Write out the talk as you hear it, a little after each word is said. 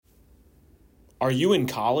Are you in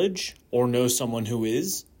college or know someone who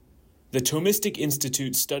is? The Thomistic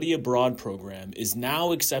Institute Study Abroad program is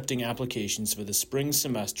now accepting applications for the spring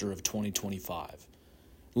semester of 2025.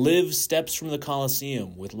 Live steps from the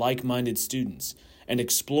Colosseum with like-minded students and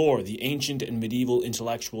explore the ancient and medieval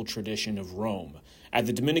intellectual tradition of Rome at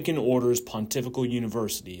the Dominican Order's Pontifical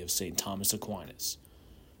University of St. Thomas Aquinas.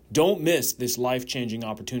 Don't miss this life-changing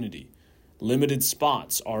opportunity. Limited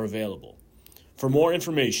spots are available. For more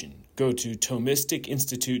information, go to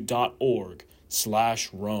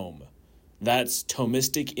thomisticinstitute.org/Rome. That's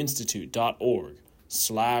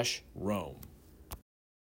thomisticinstitute.org/Rome.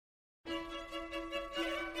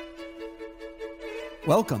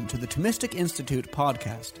 Welcome to the Thomistic Institute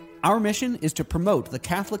podcast. Our mission is to promote the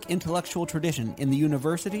Catholic intellectual tradition in the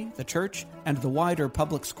university, the church, and the wider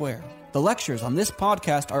public square. The lectures on this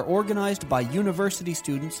podcast are organized by university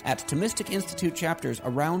students at Thomistic Institute chapters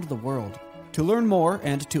around the world. To learn more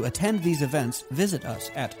and to attend these events, visit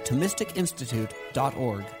us at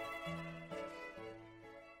thomisticinstitute.org.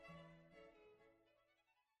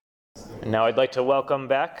 And now I'd like to welcome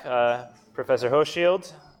back Professor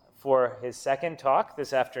Hochschild for his second talk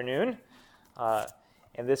this afternoon.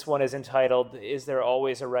 And this one is entitled, Is There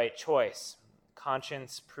Always a Right Choice?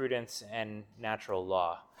 Conscience, Prudence, and Natural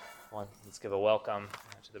Law. Well, let's give a welcome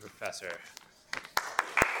to the professor.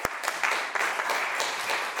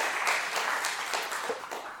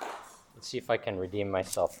 Let's see if I can redeem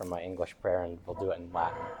myself from my English prayer, and we'll do it in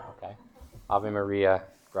Latin, okay? Ave Maria,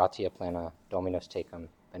 gratia plena, Dominus tecum,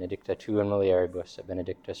 benedicta tu in mulieribus, et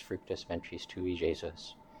benedictus fructus ventris tui,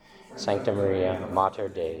 Jesus. Sancta Maria, Mater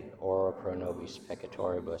Dei, ora pro nobis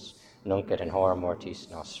peccatoribus, nunc et in hora mortis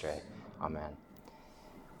nostrae. Amen.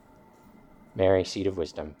 Mary, seat of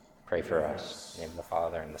wisdom, pray for us. In the name of the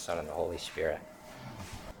Father, and the Son, and the Holy Spirit.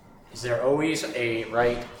 Is there always a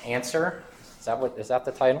right answer? Is that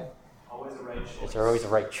the title? Always a right choice. Is there always a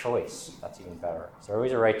right choice? That's even better. Is there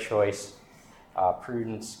always a right choice?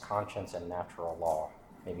 Prudence, conscience, and natural law.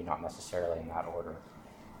 Maybe not necessarily in that order.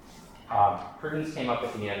 Prudence came up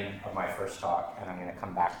at the end of my first talk, and I'm going to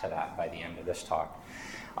come back to that by the end of this talk.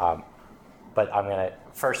 But I'm going to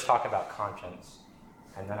first talk about conscience,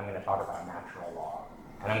 and then I'm going to talk about natural law.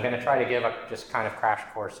 And I'm going to try to give a just kind of crash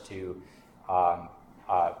course to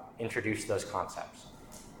introduce those concepts.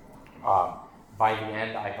 By the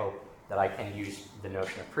end, I hope that I can use the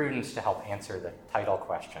notion of prudence to help answer the title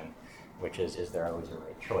question, which is there always a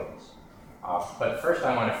right choice? But first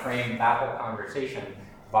I want to frame that whole conversation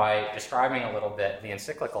by describing a little bit the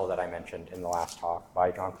encyclical that I mentioned in the last talk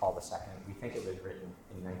by John Paul II. We think it was written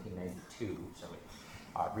in 1992, so it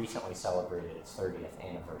recently celebrated its 30th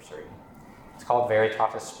anniversary. It's called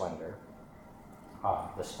Veritatis Splendor,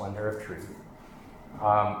 the splendor of truth.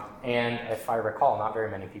 And if I recall, not very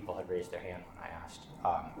many people had raised their hand when I asked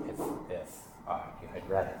if you had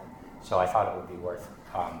read it. So I thought it would be worth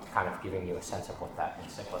kind of giving you a sense of what that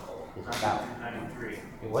encyclical is about. 93.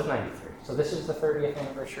 It was 93. So this is the 30th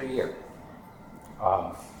anniversary year.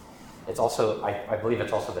 It's also, I believe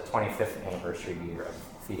it's also the 25th anniversary year of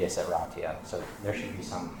Fides et Ratia. So there should be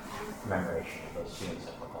some commemoration of those two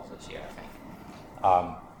encyclicals this year, I think.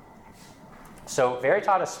 So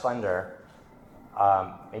Veritatis Splendor,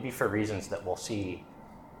 maybe for reasons that we'll see,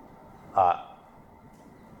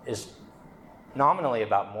 is nominally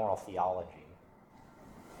about moral theology.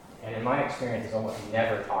 And in my experience, is almost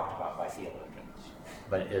never talked about by theologians,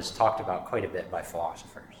 but is talked about quite a bit by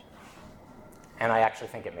philosophers. And I actually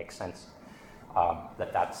think it makes sense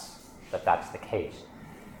that that's the case.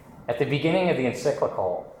 At the beginning of the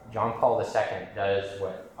encyclical, John Paul II does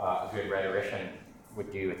what a good rhetorician would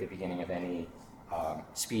do at the beginning of any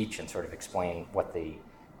speech and sort of explain what the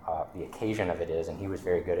occasion of it is, and he was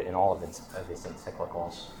very good in all of his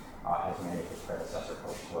encyclicals, as many of his predecessors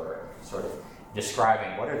were, sort of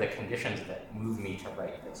describing what are the conditions that move me to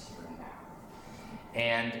write this here and now.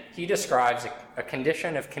 And he describes a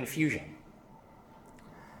condition of confusion,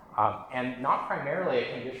 and not primarily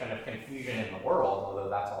a condition of confusion in the world, although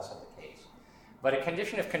that's also the case, but a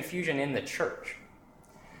condition of confusion in the church.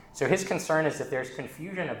 So his concern is that there's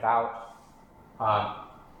confusion about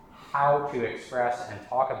how to express and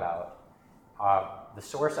talk about the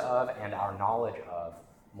source of and our knowledge of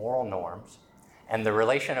moral norms and the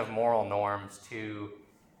relation of moral norms to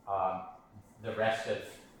the rest of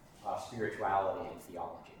spirituality and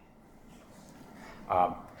theology.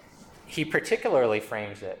 He particularly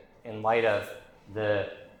frames it in light of the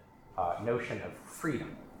notion of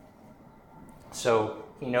freedom. So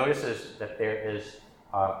he notices that there is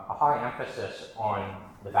a high emphasis on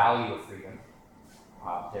the value of freedom.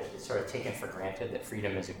 It's sort of taken for granted that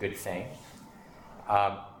freedom is a good thing.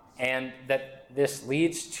 And that this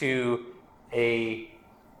leads to a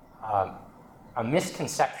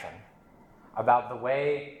misconception about the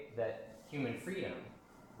way that human freedom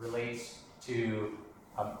relates to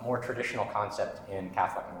a more traditional concept in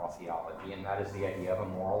Catholic moral theology, and that is the idea of a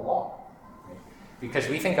moral law. Right? Because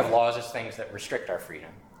we think of laws as things that restrict our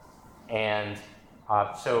freedom. And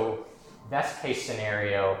so best case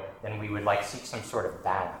scenario, then we would seek some sort of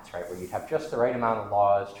balance, right? Where you'd have just the right amount of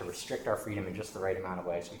laws to restrict our freedom in just the right amount of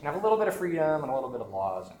ways. So you can have a little bit of freedom and a little bit of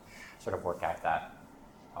laws and sort of work out that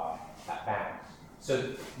balance. So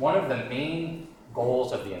one of the main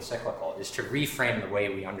goals of the encyclical is to reframe the way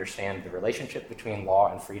we understand the relationship between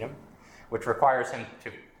law and freedom, which requires him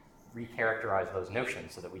to recharacterize those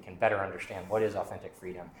notions so that we can better understand what is authentic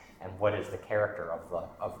freedom and what is the character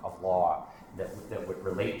of law that would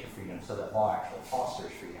relate to freedom, so that law actually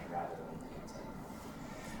fosters freedom rather than limits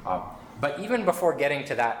it. But even before getting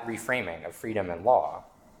to that reframing of freedom and law,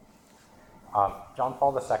 John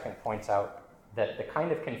Paul II points out that the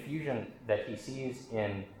kind of confusion that he sees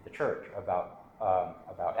in the church about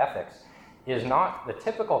ethics is not the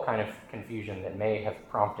typical kind of confusion that may have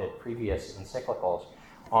prompted previous encyclicals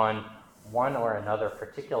on one or another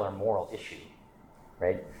particular moral issue,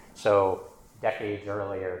 right? So decades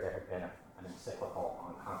earlier, there had been an encyclical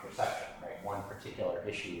on contraception, right? One particular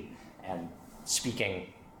issue, and speaking,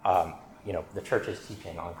 the church's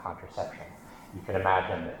teaching on contraception. You could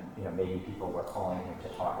imagine that, maybe people were calling him to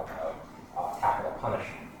talk about capital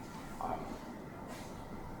punishment.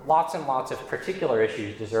 Lots and lots of particular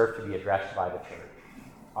issues deserve to be addressed by the church.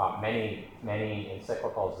 Many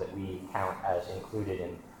encyclicals that we count as included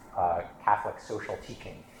in Catholic social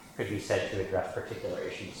teaching could be said to address particular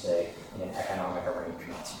issues, say, in economic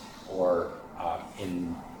arrangements, or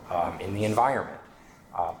in the environment,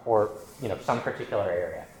 or some particular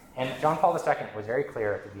area. And John Paul II was very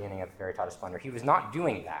clear at the beginning of Veritatis Splendor. He was not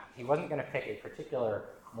doing that. He wasn't going to pick a particular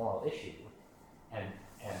moral issue and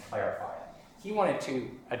clarify it. He wanted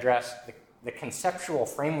to address the conceptual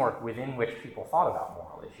framework within which people thought about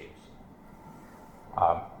moral issues.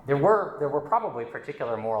 There were probably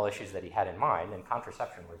particular moral issues that he had in mind, and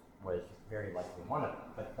contraception was very likely one of them.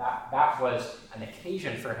 But that was an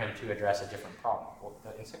occasion for him to address a different problem. Well,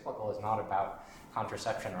 the encyclical is not about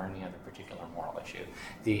contraception or any other particular moral issue.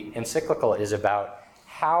 The encyclical is about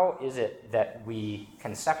how is it that we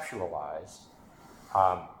conceptualize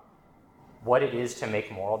what it is to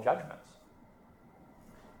make moral judgments.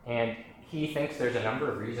 And he thinks there's a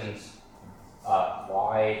number of reasons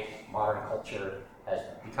why modern culture has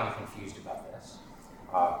become confused about this,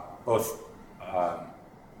 both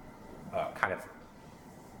kind of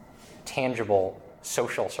tangible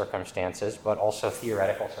social circumstances, but also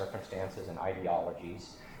theoretical circumstances and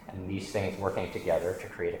ideologies, and these things working together to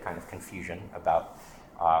create a kind of confusion about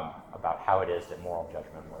how it is that moral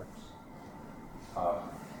judgment works.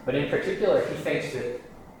 But in particular, he thinks that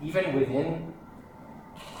even within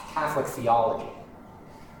Catholic theology,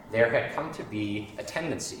 there had come to be a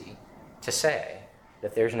tendency to say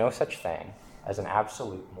that there's no such thing as an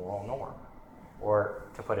absolute moral norm. Or,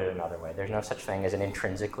 to put it another way, there's no such thing as an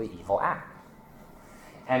intrinsically evil act.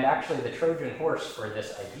 And actually, the Trojan horse for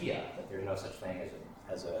this idea that there's no such thing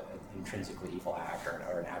as an intrinsically evil act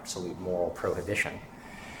or an absolute moral prohibition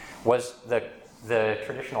was the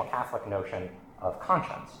traditional Catholic notion of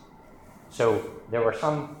conscience. So there were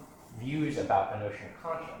some views about the notion of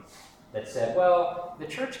conscience that said, well, the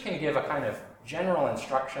church can give a kind of general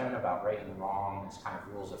instruction about right and wrong, as kind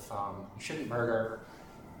of rules of thumb. You shouldn't murder,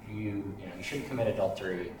 you shouldn't commit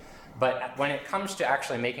adultery. But when it comes to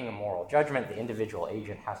actually making a moral judgment, the individual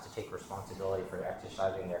agent has to take responsibility for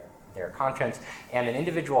exercising their conscience. And an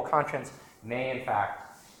individual conscience may, in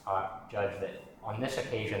fact, judge that on this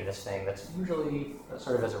occasion, this thing that's usually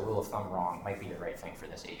sort of as a rule of thumb wrong might be the right thing for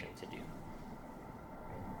this agent to do.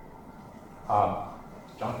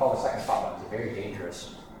 John Paul II thought that was a very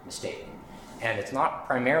dangerous mistake. And it's not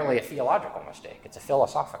primarily a theological mistake, it's a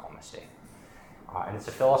philosophical mistake. And it's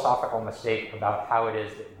a philosophical mistake about how it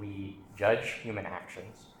is that we judge human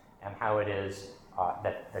actions and how it is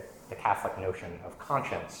that the Catholic notion of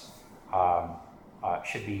conscience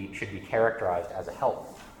should be characterized as a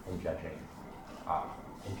help in judging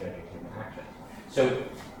human actions. So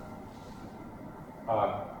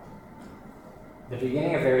the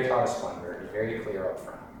beginning of Veritatis Splendor is very clear up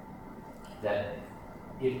front that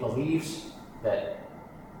it believes that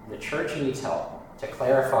the church needs help to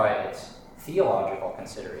clarify its theological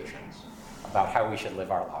considerations about how we should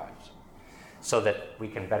live our lives so that we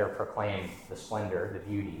can better proclaim the splendor, the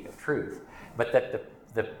beauty of truth, but that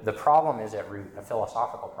the problem is at root a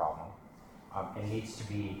philosophical problem and needs to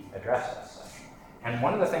be addressed as such. And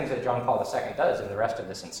one of the things that John Paul II does in the rest of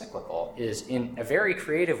this encyclical is in a very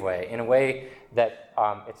creative way, in a way that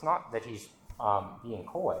it's not that he's being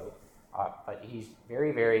coy, but he's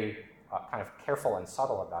very, very kind of careful and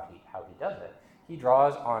subtle about how he does it. He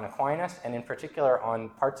draws on Aquinas, and in particular on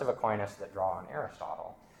parts of Aquinas that draw on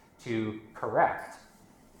Aristotle, to correct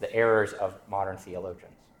the errors of modern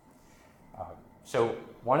theologians. So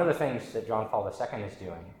one of the things that John Paul II is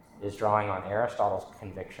doing is drawing on Aristotle's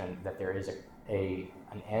conviction that there is an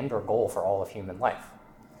end or goal for all of human life.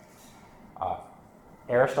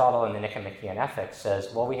 Aristotle in the Nicomachean Ethics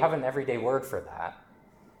says, well, we have an everyday word for that.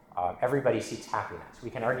 Everybody seeks happiness. We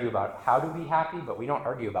can argue about how to be happy, but we don't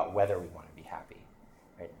argue about whether we want to be happy.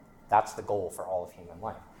 Right? That's the goal for all of human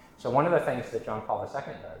life. So one of the things that John Paul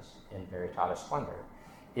II does in Veritatis Splendor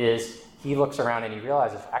is he looks around and he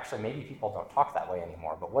realizes, actually, maybe people don't talk that way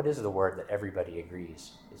anymore, but what is the word that everybody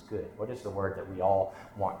agrees is good? What is the word that we all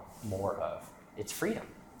want more of? It's freedom.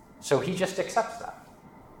 So he just accepts that.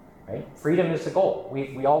 Right? Freedom is the goal.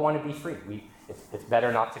 We all want to be free. It's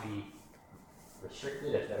better not to be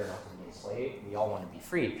restricted. It's better not to be enslaved. We all want to be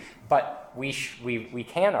free. But we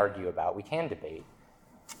can argue about, we can debate,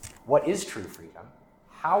 what is true freedom?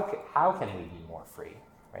 How can we be more free?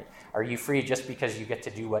 Right? Are you free just because you get to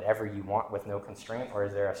do whatever you want with no constraint, or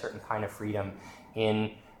is there a certain kind of freedom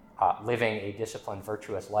in living a disciplined,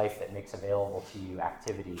 virtuous life that makes available to you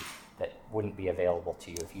activity that wouldn't be available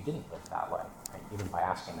to you if you didn't live that way? Right? Even by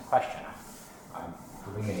asking the question, I'm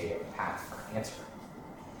illuminating a path for an answer.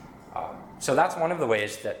 So that's one of the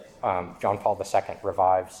ways that John Paul II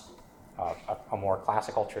revives a more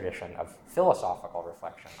classical tradition of philosophical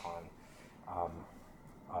reflection on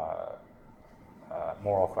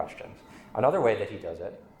moral questions. Another way that he does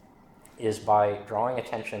it is by drawing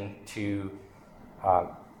attention to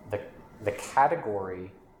the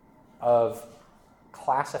category of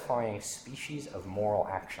classifying species of moral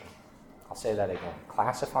action. I'll say that again,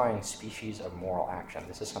 classifying species of moral action.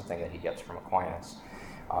 This is something that he gets from Aquinas,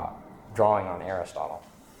 drawing on Aristotle.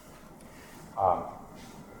 Part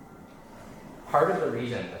of the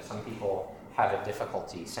reason that some people have a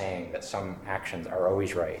difficulty saying that some actions are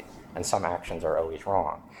always right and some actions are always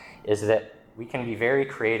wrong is that we can be very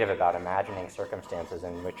creative about imagining circumstances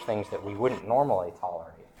in which things that we wouldn't normally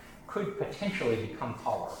tolerate could potentially become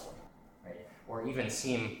tolerable, right? Or even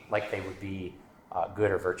seem like they would be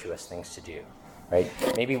good or virtuous things to do, right?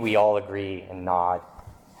 Maybe we all agree and nod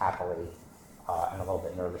happily and a little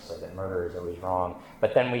bit nervously that murder is always wrong,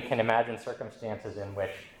 but then we can imagine circumstances in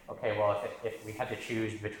which, okay, well, if we had to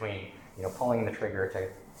choose between, pulling the trigger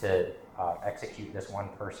to execute this one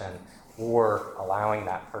person or allowing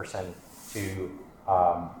that person to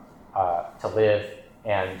live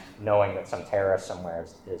and knowing that some terrorist somewhere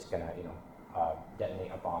is going to,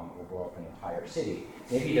 detonate a bomb that will blow up an entire city.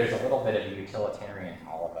 Maybe there's a little bit of a utilitarian in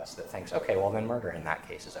all of us that thinks, okay, well then murder in that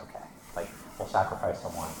case is okay. Like, we'll sacrifice the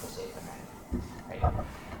one to save the many. Right?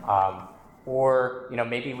 Or,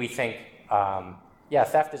 maybe we think,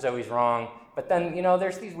 theft is always wrong, but then,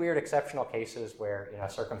 there's these weird exceptional cases where,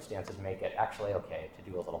 circumstances make it actually okay to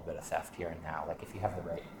do a little bit of theft here and now, like if you have the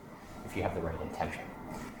right intention.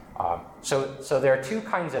 So there are two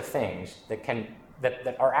kinds of things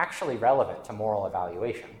that are actually relevant to moral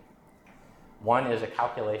evaluation. One is a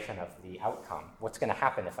calculation of the outcome. What's going to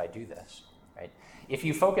happen if I do this? Right? If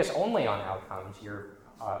you focus only on outcomes, you're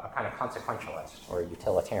a kind of consequentialist or a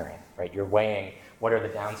utilitarian. Right? You're weighing what are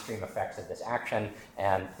the downstream effects of this action,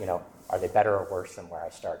 and are they better or worse than where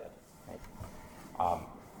I started? Right?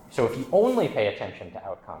 So if you only pay attention to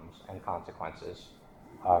outcomes and consequences,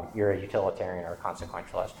 you're a utilitarian or a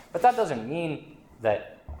consequentialist. But that doesn't mean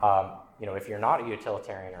that if you're not a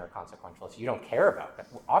utilitarian or a consequentialist, you don't care about it.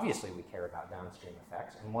 Obviously, we care about downstream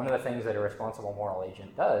effects. And one of the things that a responsible moral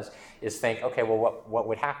agent does is think, okay, well, what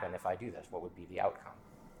would happen if I do this? What would be the outcome?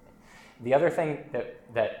 The other thing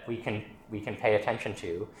that we can pay attention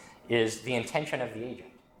to is the intention of the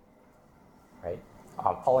agent. Right?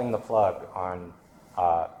 Pulling the plug on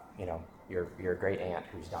your great aunt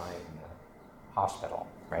who's dying in the hospital.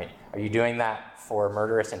 Right? Are you doing that for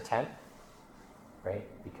murderous intent? Right?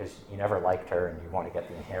 Because you never liked her and you want to get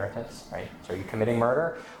the inheritance, right? So are you committing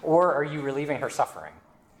murder? Or are you relieving her suffering,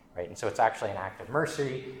 right? And so it's actually an act of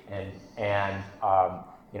mercy, and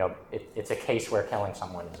it's a case where killing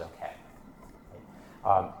someone is okay.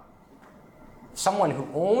 Right? Someone who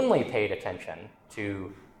only paid attention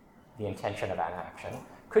to the intention of an action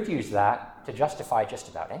could use that to justify just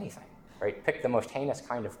about anything. Right? Pick the most heinous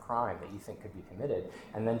kind of crime that you think could be committed,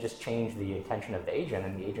 and then just change the intention of the agent,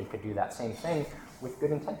 and the agent could do that same thing with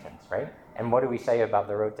good intentions, right? And what do we say about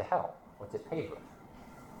the road to hell? What's it paved with?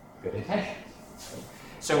 Good intentions. Right?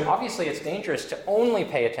 So obviously it's dangerous to only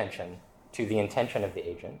pay attention to the intention of the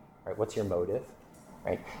agent, right? What's your motive,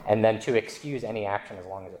 right? And then to excuse any action as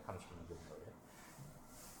long as it comes from a good motive.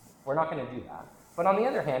 We're not going to do that. But on the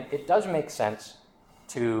other hand, it does make sense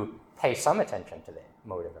to pay some attention to the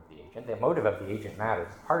motive of the agent. The motive of the agent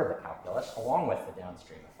matters, part of the calculus, along with the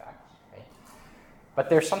downstream effects, right?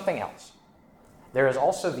 But there's something else. There is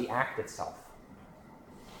also the act itself.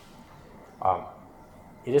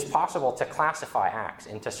 It is possible to classify acts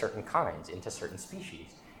into certain kinds, into certain species.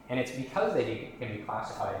 And it's because they can be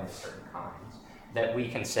classified into certain kinds that we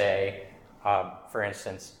can say, for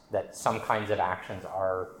instance, that some kinds of actions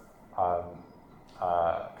are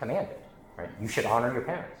commanded, right? You should honor your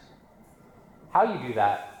parents. How you do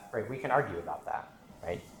that, right, we can argue about that,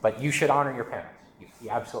 right? But you should honor your parents. You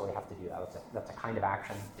absolutely have to do that. That's a kind of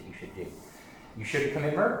action that you should do. You shouldn't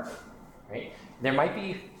commit murder, right? There might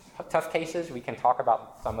be tough cases. We can talk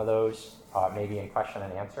about some of those maybe in question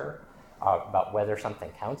and answer about whether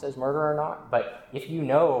something counts as murder or not. But if you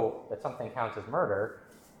know that something counts as murder,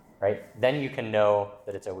 right, then you can know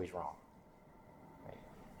that it's always wrong. Right?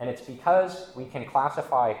 And it's because we can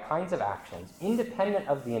classify kinds of actions independent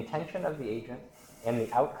of the intention of the agent and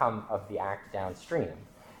the outcome of the act downstream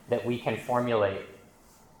that we can formulate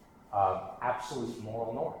absolute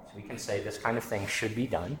moral norms. We can say this kind of thing should be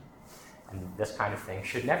done, and this kind of thing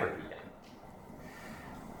should never be done.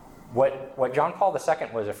 What John Paul II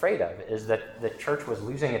was afraid of is that the church was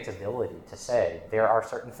losing its ability to say there are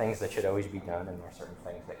certain things that should always be done and there are certain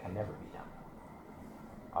things that can never be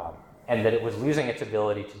done. And that it was losing its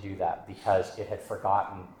ability to do that because it had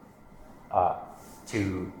forgotten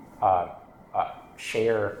to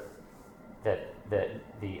share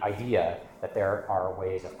the idea that there are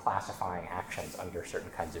ways of classifying actions under certain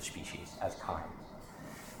kinds of species as kinds.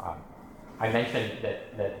 I mentioned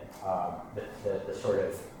that the sort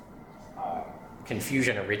of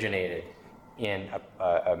confusion originated in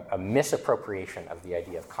a misappropriation of the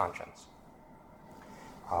idea of conscience.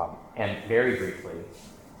 And very briefly,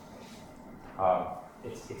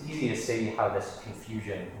 it's easy to see how this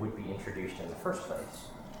confusion would be introduced in the first place.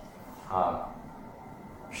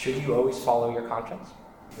 Should you always follow your conscience?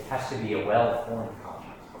 It has to be a well-formed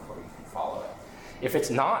conscience before you can follow it. If it's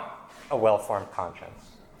not a well-formed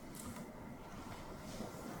conscience,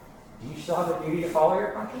 do you still have a duty to follow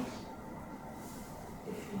your conscience?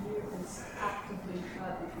 If you knew it was actively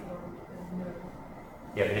badly formed, then no.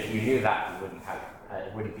 Yeah, but if you knew that, you wouldn't have.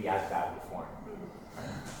 It wouldn't be as badly formed.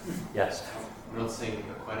 Yes. I'm not saying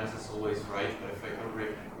Aquinas is always right, but if I can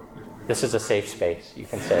remember. This is a safe space. You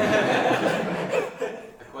can say.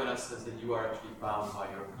 Aquinas says that you are actually bound by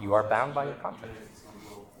your conscience. You are bound by your conscience. Even if it's not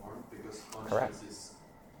well formed, because conscience Correct. is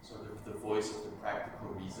sort of the voice of the practical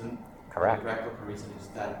reason. Correct. And the practical reason is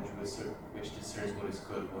that which discerns what is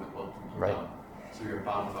good, what ought to be Right. done. So you're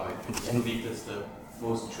bound by it. I believe that's the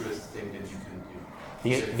most truest thing that you can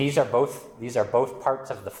do. These are both parts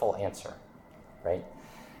of the full answer, right?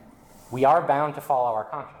 We are bound to follow our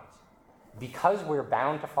conscience. Because we're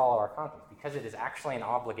bound to follow our conscience, because it is actually an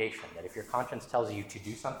obligation that if your conscience tells you to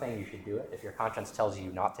do something, you should do it. If your conscience tells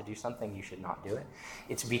you not to do something, you should not do it.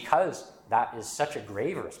 It's because that is such a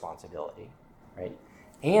grave responsibility, right?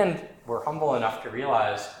 And we're humble enough to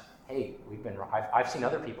realize, hey, I've seen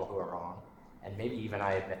other people who are wrong, and maybe even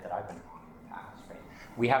I admit that I've been wrong in the past, right?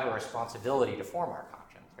 We have a responsibility to form our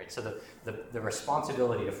conscience, right? So the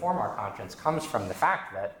responsibility to form our conscience comes from the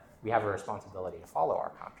fact that we have a responsibility to follow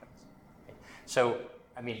our conscience. Right? So,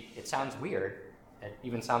 I mean, it sounds weird, it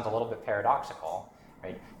even sounds a little bit paradoxical,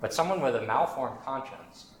 right? But someone with a malformed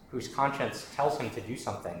conscience, whose conscience tells him to do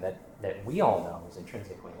something that we all know is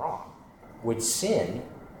intrinsically wrong, would sin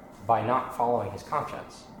by not following his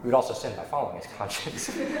conscience. He would also sin by following his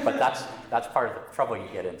conscience. But that's part of the trouble you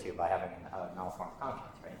get into by having a malformed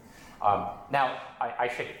conscience, right? Now, I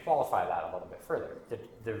should qualify that a little bit further.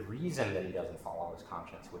 The reason that he doesn't follow his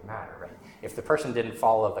conscience would matter, right? If the person didn't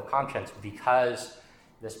follow the conscience because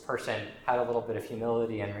this person had a little bit of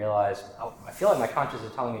humility and realized, oh, I feel like my conscience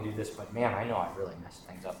is telling me to do this, but man, I know I've really messed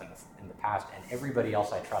things up in the past, and everybody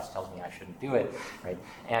else I trust tells me I shouldn't do it, right?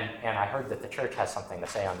 And I heard that the church has something to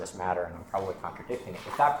say on this matter, and I'm probably contradicting it.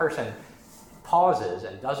 If that person pauses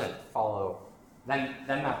and doesn't follow, then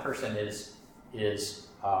that person is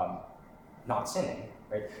not sinning,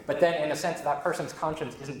 right? But then, in a sense, that person's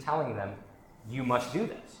conscience isn't telling them, you must do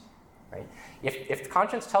this, right? If the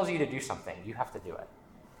conscience tells you to do something, you have to do it.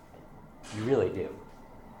 You really do.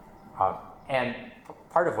 And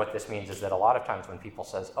part of what this means is that a lot of times when people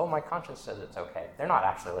says, oh, my conscience says it's okay, they're not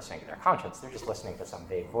actually listening to their conscience. They're just listening to some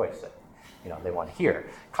vague voice that they want to hear.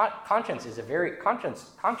 Conscience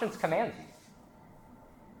commands you.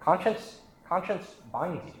 Conscience Conscience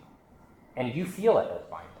binds you, and you feel it as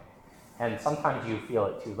binding. And sometimes you feel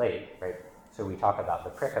it too late, right? So we talk about the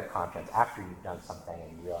prick of conscience after you've done something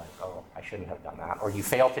and you realize, oh, I shouldn't have done that. Or you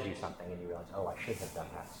fail to do something and you realize, oh, I should have done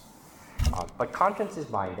that. But conscience is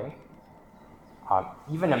binding.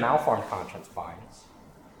 Even a malformed conscience binds.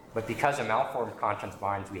 But because a malformed conscience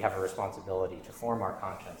binds, we have a responsibility to form our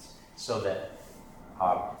conscience so that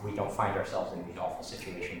we don't find ourselves in these awful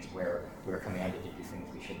situations where we're commanded to do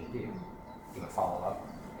things we shouldn't do. You want to follow up?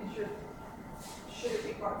 Should it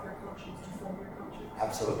be part of your conscience to form your conscience?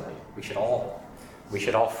 Absolutely. We should all,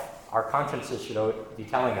 our consciences should be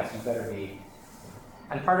telling us, you better be.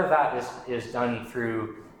 And part of that is done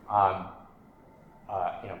through,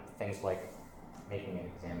 things like making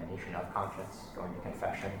an examination of conscience, going to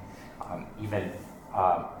confession, even,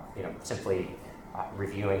 simply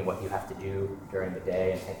reviewing what you have to do during the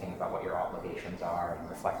day and thinking about what your obligations are and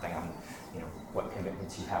reflecting on, what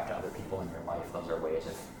commitments you have to other people in your life. Those are ways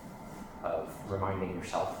of reminding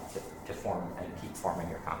yourself to form and keep forming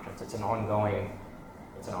your conscience. It's an ongoing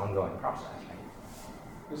process, right?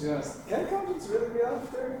 I was going to ask, can conscience really be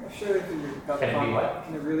after? Surely if you've got Can it be what?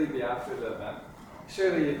 Can it really be after the event?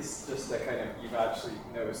 Surely it's just a kind of, you've actually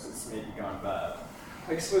noticed it's maybe gone bad.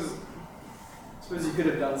 Like, suppose you could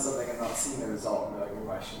have done something and not seen the result and be like,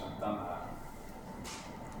 oh, I shouldn't have done that.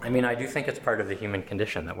 I mean, I do think it's part of the human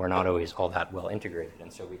condition that we're not always all that well integrated,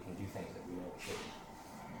 and so we can do things that we know we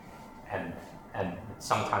shouldn't. And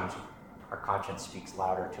sometimes our conscience speaks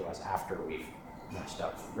louder to us after we've messed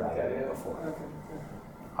up rather than before.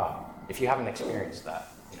 Okay. If you haven't experienced that,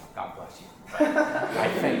 God bless you. I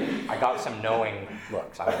think I got some knowing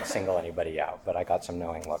looks. I won't single anybody out, but I got some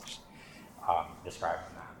knowing looks describing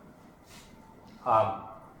that.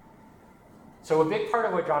 So a big part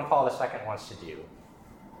of what John Paul II wants to do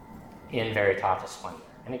in Veritatis Splendor,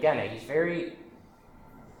 and again,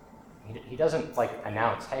 he doesn't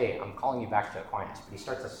announce, hey, I'm calling you back to Aquinas, but he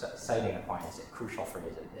starts citing Aquinas at crucial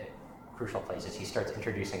phrases, crucial places. He starts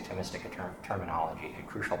introducing Thomistic terminology at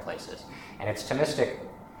crucial places, and it's Thomistic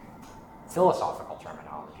philosophical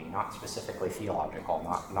terminology, not specifically theological,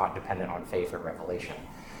 not dependent on faith or revelation.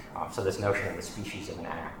 So this notion of the species of an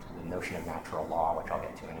act, the notion of natural law, which I'll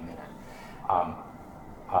get to in a minute,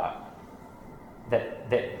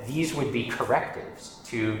 that these would be correctives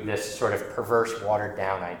to this sort of perverse,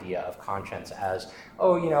 watered-down idea of conscience as,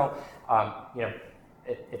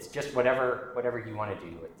 it's just whatever you want to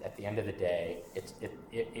do. At the end of the day,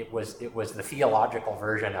 it was the theological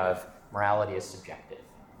version of morality is subjective,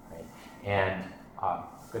 right? And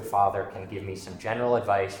good Father can give me some general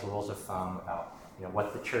advice, rules of thumb about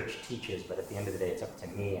what the church teaches, but at the end of the day, it's up to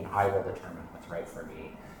me, and I will determine what's right for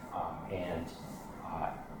me. And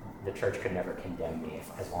the church could never condemn me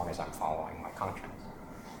as long as I'm following my conscience.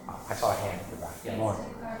 I saw a hand at the back. Yeah, Lauren.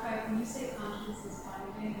 To clarify, when you say conscience is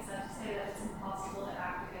binding, is that to say that it's impossible to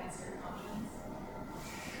act against your conscience?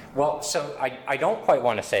 Well, so I don't quite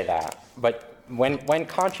want to say that, but when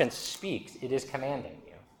conscience speaks, it is commanding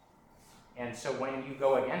you. And so when you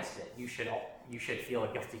go against it, you should feel a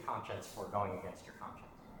guilty conscience for going against your conscience.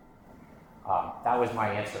 That was my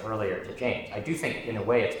answer earlier to James. I do think, in a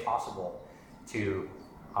way, it's possible to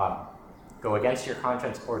go against your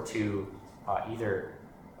conscience or to either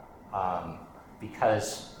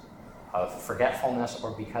because of forgetfulness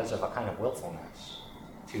or because of a kind of willfulness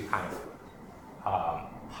to kind of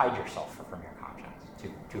hide yourself from your conscience,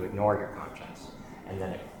 to ignore your conscience, and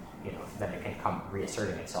then it can come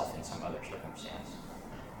reasserting itself in some other circumstance.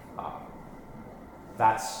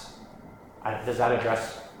 Does that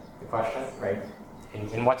address the question, right?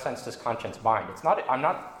 In what sense does conscience bind? I'm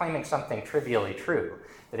not claiming something trivially true,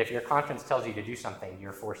 that if your conscience tells you to do something,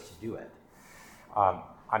 you're forced to do it.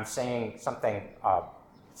 I'm saying something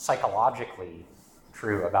psychologically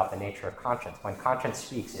true about the nature of conscience. When conscience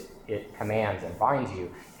speaks, it commands and binds you,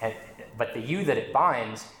 but the you that it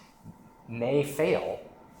binds may fail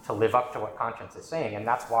to live up to what conscience is saying, and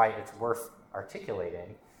that's why it's worth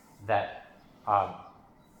articulating that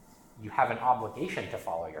you have an obligation to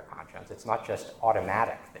follow your conscience. It's not just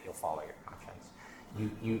automatic that you'll follow your conscience.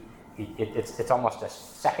 It's almost a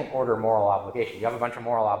second-order moral obligation. You have a bunch of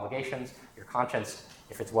moral obligations. Your conscience,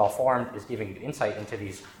 if it's well-formed, is giving you insight into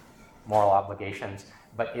these moral obligations,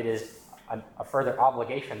 but it is a further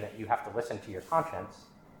obligation that you have to listen to your conscience,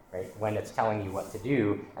 right, when it's telling you what to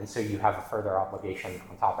do, and so you have a further obligation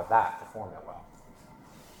on top of that to form it well.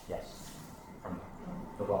 Yes? From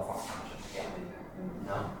the well-formed conscience. Yeah.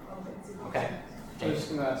 No? Okay. I was just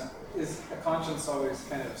going to ask, is a conscience always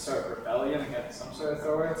kind of sort of rebellion against some sort of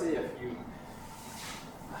authority?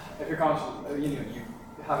 If your conscience, you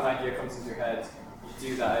have an idea comes into your head, you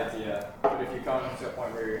do that idea, but if you come to a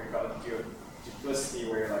point where you've got to do duplicity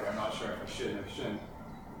where you're like, I'm not sure if I should or shouldn't,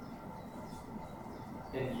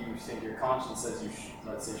 and you think your conscience says you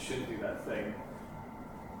let's say shouldn't do that thing,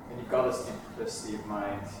 and you've got this duplicity of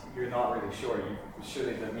mind, you're not really sure.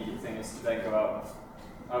 Surely the immediate thing is to then go out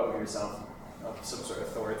of yourself, of some sort of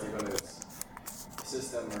authority, whether it's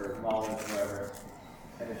system or knowledge or whatever,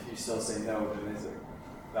 and if you still say no, then is it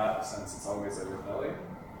that sense it's always a rebellion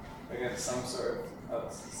against some sort of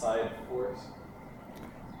outside force?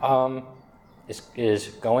 Is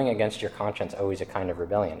going against your conscience always a kind of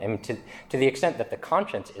rebellion? I mean, to the extent that the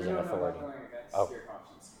conscience is an authority. No, going against your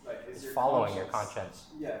conscience. Like, is your following your conscience.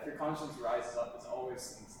 Yeah, if your conscience rises up, it's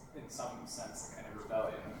always in some sense a kind of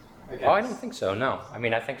rebellion. Oh, I don't think so, no. I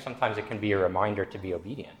mean, I think sometimes it can be a reminder to be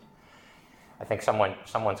obedient. I think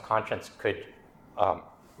someone's conscience could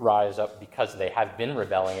rise up because they have been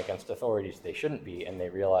rebelling against authorities they shouldn't be, and they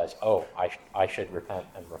realize, oh, I should repent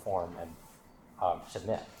and reform and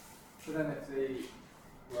submit. But then if they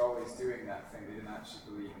were always doing that thing, they didn't actually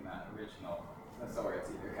believe in that original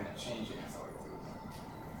authority, they're kind of changing authority.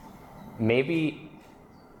 Maybe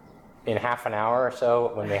in half an hour or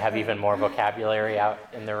so, when they have even more vocabulary out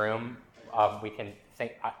in the room, we can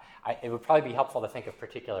think. It would probably be helpful to think of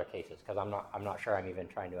particular cases, because I'm not sure I'm even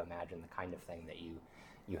trying to imagine the kind of thing that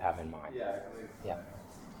you have in mind. Yeah, I believe. Yeah.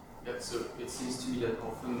 Yeah, so it seems to me that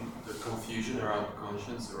often the confusion around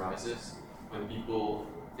conscience arises when people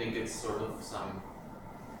think it's sort of some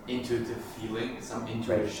intuitive feeling, some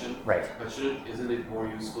intuition. Right. But isn't it more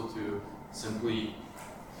useful to simply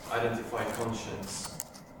identify conscience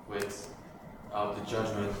with the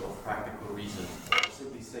judgment of practical reason? Or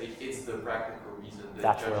simply say it's the practical reason that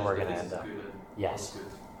That's judges where we're that going to this end up. is good and Yes.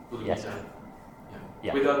 good. Would Yes.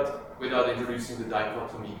 Yeah. Without introducing the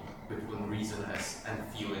dichotomy between reason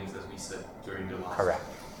and feelings, as we said during the last Correct.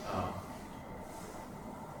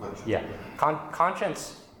 lecture. Yeah.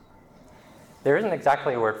 Conscience, there isn't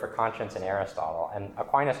exactly a word for conscience in Aristotle, and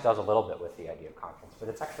Aquinas does a little bit with the idea of conscience, but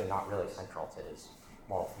it's actually not really central to his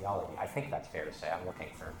moral theology. I think that's fair to say. I'm looking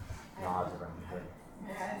for nods around the head.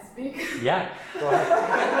 May I speak? Yeah, go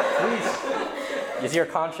ahead. Please. Is your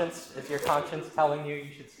conscience telling you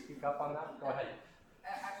should speak up on that? Go ahead.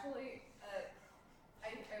 Actually, I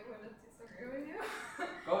wouldn't disagree with you.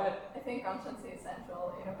 Go ahead. I think conscience is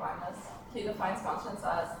central in Aquinas. He defines conscience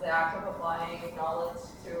as the act of applying knowledge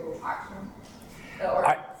to action,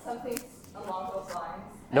 or something along those lines.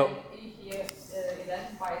 No. And he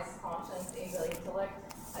identifies conscience in the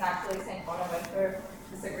intellect, and actually St. Bonaventure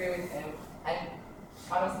disagree with him. And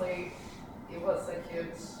honestly, it was a huge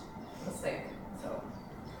mistake.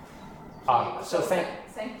 So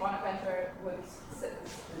St. Bonaventure would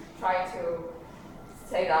try to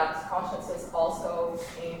say that conscience is also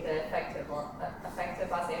in the effective, or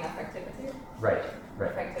effective as in effectivity. Right.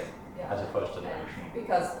 Effective, yeah. As opposed to the action.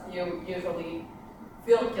 Because you usually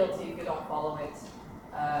feel guilty if you don't follow it,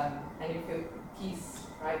 and you feel peace,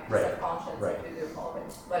 right? Peace of conscience if you do follow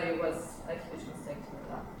it. But it was a huge mistake to do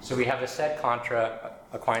that. So we have a sed contra.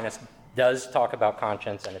 Aquinas does talk about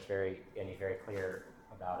conscience, and he's very clear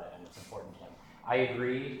about it, and it's important to him. I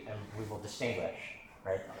agree, and we will distinguish,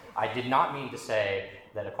 right? I did not mean to say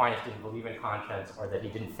that Aquinas didn't believe in conscience or that he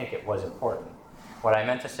didn't think it was important. What I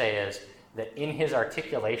meant to say is that in his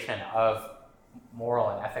articulation of moral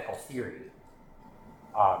and ethical theory,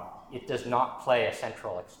 it does not play a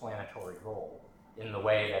central explanatory role in the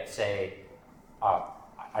way that, say,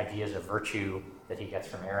 ideas of virtue that he gets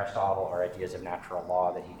from Aristotle or ideas of natural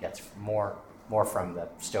law that he gets more from the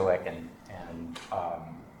Stoic and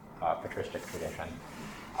patristic tradition.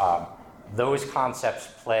 Those concepts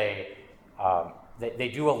play, they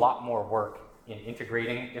do a lot more work in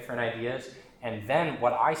integrating different ideas. And then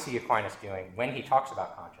what I see Aquinas doing when he talks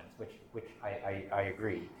about conscience, which I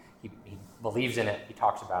agree, he believes in it, he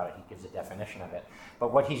talks about it, he gives a definition of it.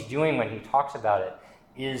 But what he's doing when he talks about it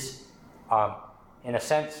is, in a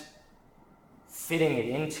sense, fitting it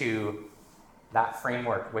into that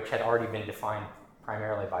framework which had already been defined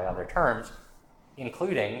primarily by other terms,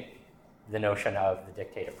 including the notion of the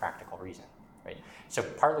dictate of practical reason. Right? So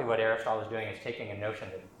partly what Aristotle is doing is taking a notion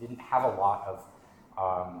that didn't have a lot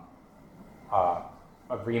of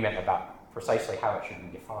agreement about precisely how it should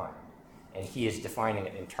be defined. And he is defining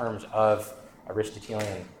it in terms of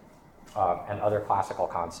Aristotelian and other classical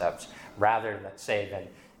concepts, rather than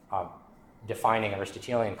defining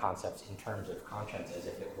Aristotelian concepts in terms of conscience as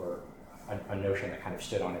if it were a notion that kind of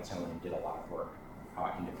stood on its own and did a lot of work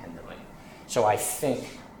independently. So I think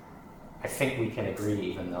we can agree,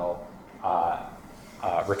 even though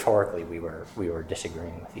rhetorically we were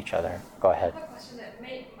disagreeing with each other. Go ahead. I have a question that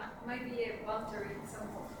might be a voluntary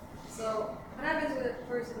example. So what happens with a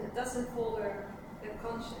person that doesn't follow their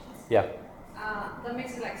conscience? Yeah. that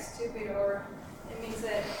makes it like stupid, or it means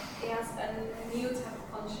that it has a new type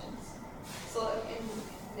of conscience. So in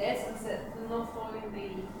the essence that they're not following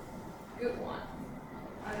the good one.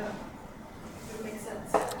 I don't know if it makes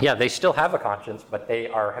sense. Yeah, they still have a conscience, but they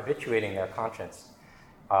are habituating their conscience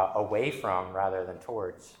away from rather than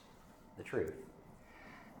towards the truth.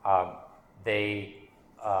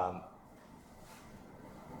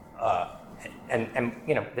 And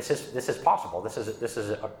you know, this is possible. This is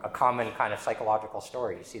a common kind of psychological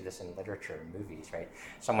story. You see this in literature and movies, right?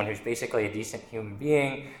 Someone who's basically a decent human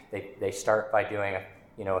being. They start by doing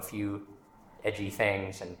a few edgy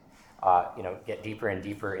things and get deeper and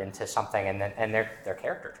deeper into something, and then their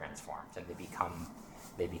character transforms and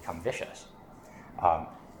they become vicious.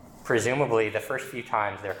 Presumably, the first few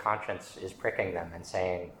times their conscience is pricking them and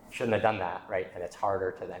saying, "Shouldn't have done that," right? And it's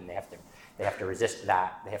harder to them. They have to resist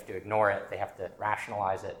that. They have to ignore it. They have to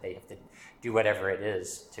rationalize it. They have to do whatever it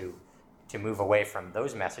is to move away from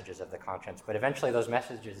those messages of the conscience. But eventually, those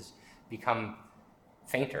messages become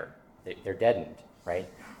fainter. They're deadened, right?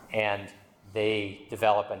 And they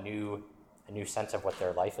develop a new sense of what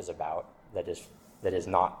their life is about that is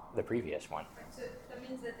not the previous one. So that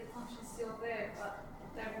means that the conscience is still there, but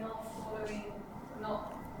they're not following,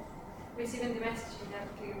 not receiving the message in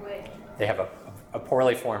that clear way. They have a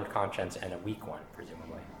poorly formed conscience and a weak one,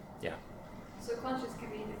 presumably. Yeah. So conscience can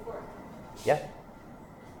be deformed. Yeah.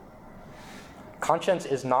 Conscience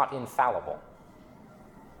is not infallible.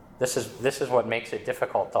 This is what makes it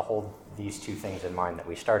difficult to hold these two things in mind that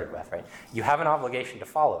we started with, right? You have an obligation to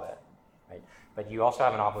follow it, right? But you also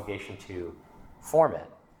have an obligation to form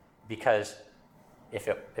it, because if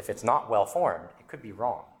it's not well formed, it could be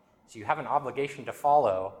wrong. So you have an obligation to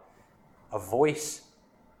follow a voice,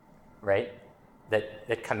 right,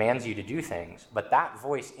 that commands you to do things, but that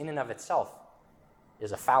voice in and of itself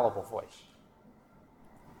is a fallible voice.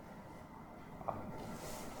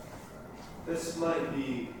 This might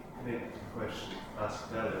be connected to the question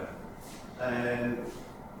asked earlier.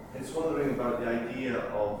 It's wondering about the idea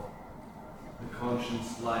of the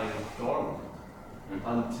conscience lying dormant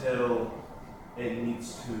until it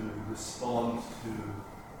needs to respond to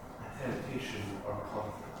a temptation or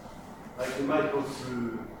conflict. Like, we might go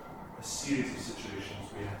through a series of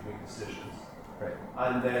situations where you have to make decisions. Right.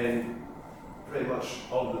 And then pretty much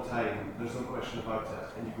all the time, there's no question about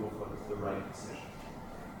it, and you go for the right decision.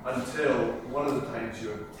 Until one of the times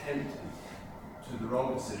you're tempted to the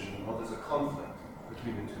wrong decision, or there's a conflict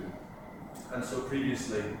between the two. And so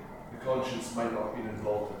previously, the conscience might not have been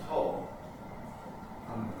involved at all,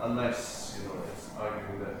 unless, it's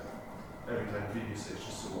arguing that every time previously it's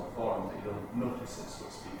just so well formed that you don't notice it, so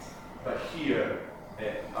to speak. But here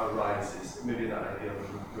it arises, maybe that idea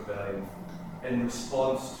of rebellion, in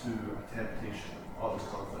response to a temptation or this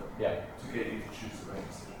conflict, to get you to choose the right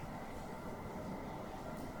decision.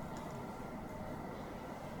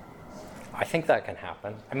 I think that can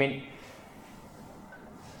happen. I mean,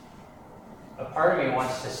 a part of me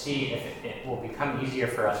wants to see if it will become easier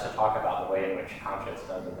for us to talk about the way in which conscience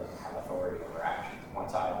does and doesn't have authority over actions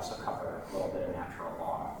once I also cover a little bit of natural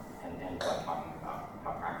law and end up talking about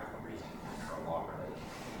how practical reason and natural law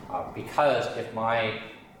relate. Because if my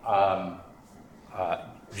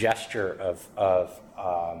gesture of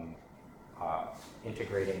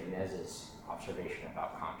integrating Inez's observation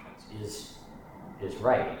about conscience is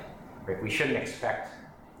right, we shouldn't expect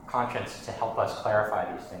conscience to help us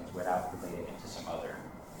clarify these things without relating it to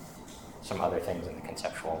some other things in the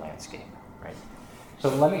conceptual landscape, right? So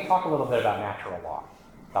let me talk a little bit about natural law.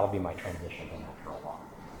 That'll be my transition to natural law.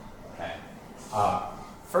 Okay.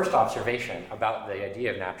 First observation about the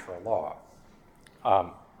idea of natural law.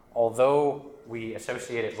 Although we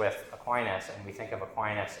associate it with Aquinas, and we think of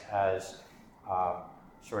Aquinas as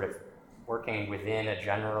sort of working within a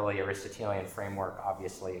generally Aristotelian framework,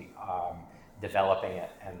 obviously developing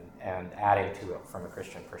it and adding to it from a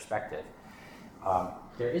Christian perspective.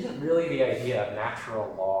 There isn't really the idea of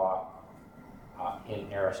natural law in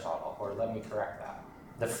Aristotle, or let me correct that.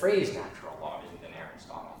 The phrase natural law isn't in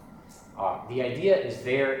Aristotle. The idea is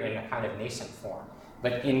there in a kind of nascent form,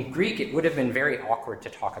 but in Greek it would have been very awkward to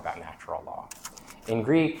talk about natural law. In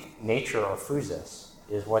Greek, nature or physis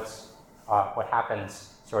is what happens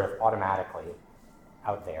sort of automatically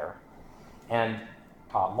out there. And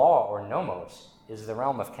law, or nomos, is the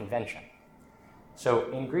realm of convention. So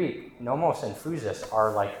in Greek, nomos and physis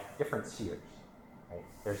are like different spheres. Right?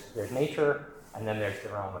 There's nature, and then there's the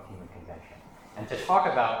realm of human convention. And to talk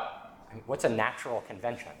about what's a natural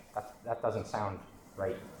convention, that doesn't sound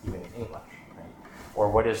right even in English. Right? Or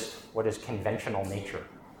what is conventional nature?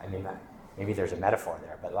 I mean, maybe there's a metaphor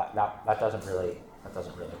there, but that doesn't really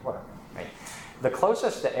work. Right? The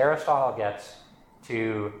closest that Aristotle gets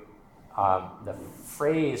to the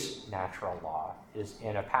phrase natural law is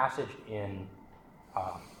in a passage in,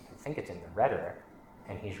 I think it's in the Rhetoric,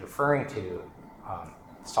 and he's referring to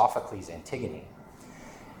Sophocles' Antigone,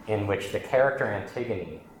 in which the character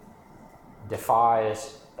Antigone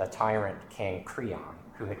defies a tyrant king Creon,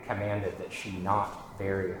 who had commanded that she not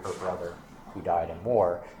bury her brother who died in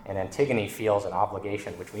war, and Antigone feels an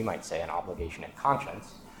obligation, which we might say an obligation in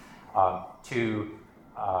conscience, to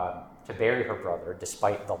bury her brother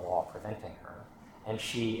despite the law preventing her. And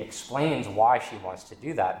she explains why she wants to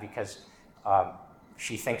do that, because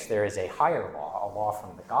she thinks there is a higher law, a law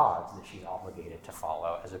from the gods that she's obligated to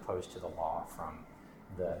follow, as opposed to the law from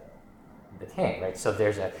the king, right? So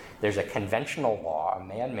there's a conventional law, a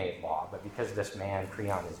man-made law, but because this man,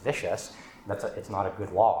 Creon, is vicious, it's not a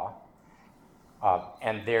good law.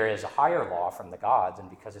 And there is a higher law from the gods, and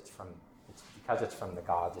because it's from the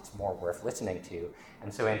gods, it's more worth listening to.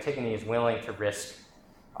 And so Antigone is willing to risk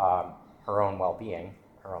her own well-being,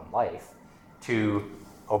 her own life, to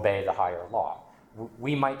obey the higher law.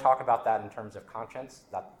 We might talk about that in terms of conscience.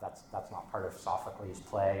 That's not part of Sophocles'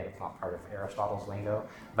 play, and it's not part of Aristotle's lingo,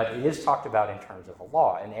 but it is talked about in terms of a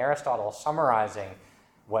law. And Aristotle, summarizing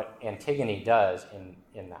what Antigone does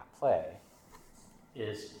in that play,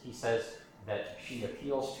 is he says that she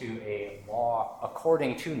appeals to a law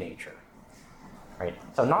according to nature, right?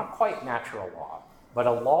 So not quite natural law, but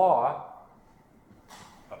a law,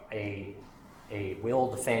 a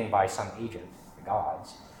willed thing by some agent, the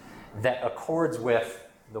gods, that accords with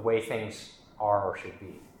the way things are or should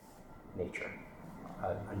be, nature.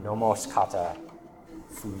 A nomos kata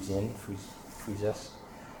physis.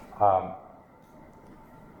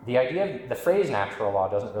 The idea, the phrase natural law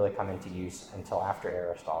doesn't really come into use until after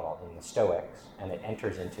Aristotle in the Stoics, and it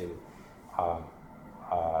enters into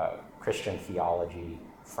Christian theology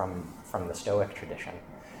from the Stoic tradition.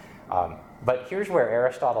 But here's where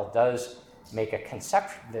Aristotle does make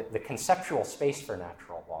the conceptual space for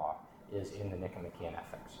natural law is in the Nicomachean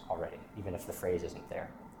Ethics already, even if the phrase isn't there.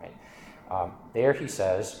 Right? There he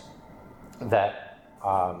says that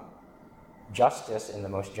justice, in the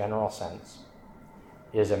most general sense,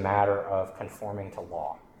 is a matter of conforming to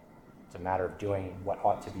law. It's a matter of doing what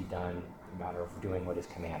ought to be done, a matter of doing what is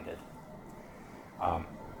commanded.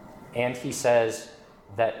 And he says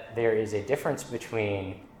that there is a difference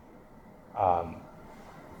between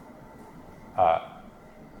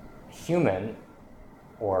human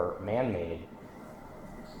or man-made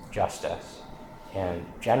justice and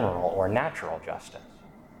general or natural justice.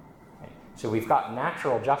 Okay? So we've got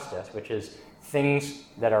natural justice, which is things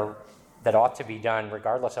that ought to be done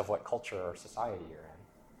regardless of what culture or society you're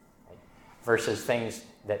in, right? Versus things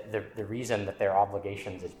that the reason that they're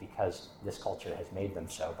obligations is because this culture has made them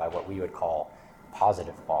so by what we would call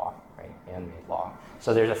positive law, right? Man-made law.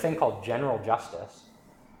 So there's a thing called general justice,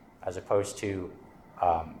 as opposed to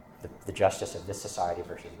the justice of this society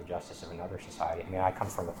versus the justice of another society. I mean, I come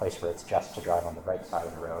from a place where it's just to drive on the right side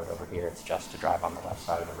of the road. Over here, it's just to drive on the left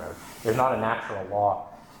side of the road. There's not a natural law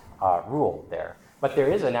rule there, but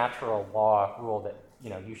there is a natural law rule that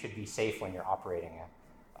you should be safe when you're operating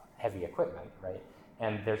heavy equipment, right?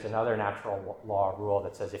 And there's another natural law rule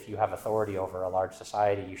that says if you have authority over a large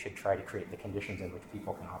society, you should try to create the conditions in which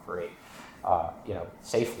people can operate,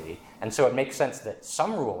 safely. And so it makes sense that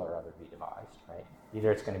some rule or other be devised, right? Either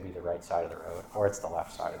it's going to be the right side of the road or it's the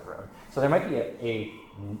left side of the road. So there might be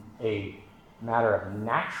a matter of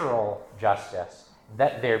natural justice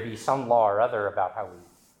that there be some law or other about how we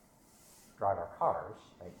drive our cars,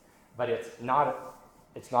 right? But it's not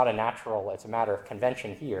a natural, it's a matter of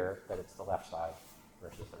convention here that it's the left side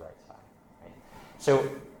versus the right side, right? So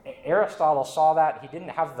Aristotle saw that. He didn't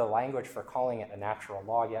have the language for calling it a natural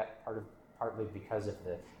law yet, partly because of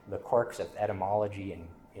the quirks of etymology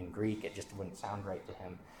in Greek. It just wouldn't sound right to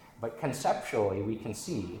him. But conceptually, we can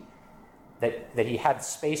see that he had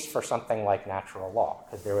space for something like natural law,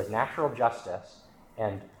 because there was natural justice,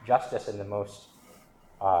 and justice in the most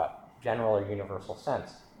general or universal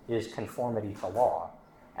sense is conformity to law.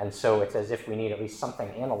 And so it's as if we need at least something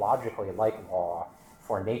analogically like law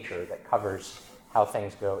for nature that covers how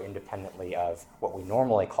things go independently of what we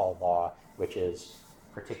normally call law, which is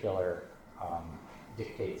particular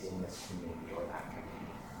dictates in this community or that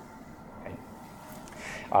community.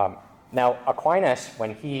 Okay? Now, Aquinas,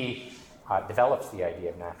 when he develops the idea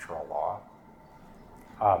of natural law,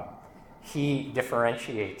 he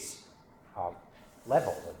differentiates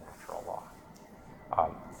levels of natural law.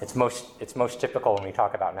 It's most typical when we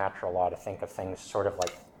talk about natural law to think of things sort of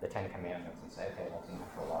like the Ten Commandments and say, okay, well, it's a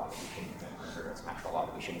natural law that we shouldn't commit murder, it's a natural law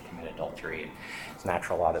that we shouldn't commit adultery, it's a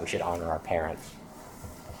natural law that we should honor our parents.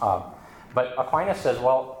 But Aquinas says,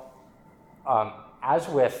 well, as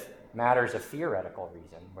with matters of theoretical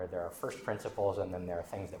reason, where there are first principles and then there are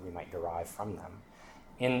things that we might derive from them,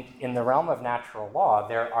 in the realm of natural law,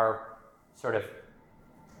 there are sort of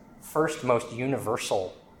first most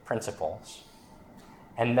universal principles,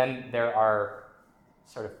 and then there are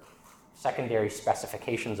sort of secondary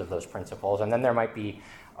specifications of those principles, and then there might be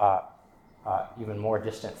even more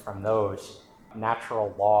distant from those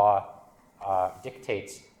natural law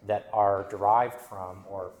dictates that are derived from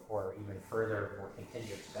or even further or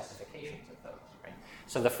contingent specifications of those. Right?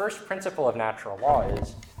 So the first principle of natural law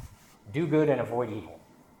is do good and avoid evil.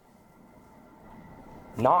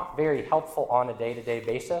 Not very helpful on a day-to-day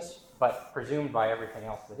basis, but presumed by everything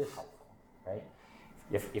else that is helpful. Right?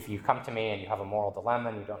 If you come to me and you have a moral dilemma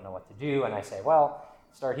and you don't know what to do, and I say, well,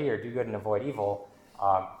 start here, do good and avoid evil,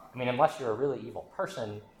 unless you're a really evil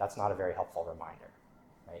person, that's not a very helpful reminder.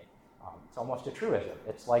 Right? It's almost a truism.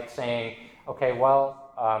 It's like saying, okay,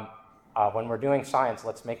 well, when we're doing science,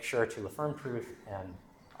 let's make sure to affirm truth and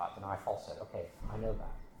deny falsehood. Okay, I know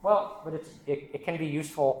that. Well, but it can be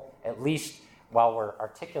useful, at least while we're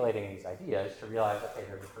articulating these ideas, to realize, okay,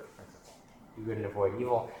 there's a first principle. Do good and avoid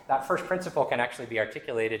evil. That first principle can actually be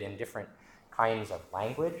articulated in different kinds of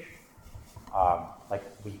language. Like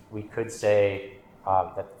we could say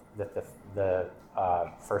that the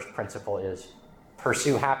first principle is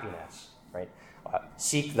pursue happiness, right?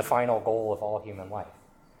 Seek the final goal of all human life.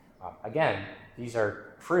 Again, these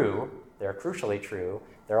are true. They're crucially true.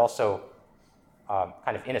 They're also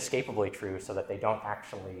kind of inescapably true, so that they don't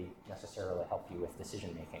actually necessarily help you with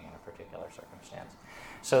decision-making in a particular circumstance.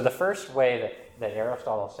 So the first way that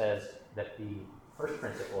Aristotle says that the first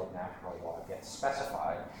principle of natural law gets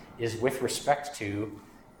specified is with respect to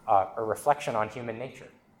a reflection on human nature.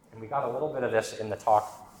 And we got a little bit of this in the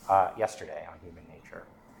talk yesterday on human nature.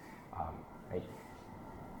 Right?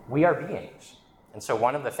 We are beings. And so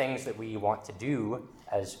one of the things that we want to do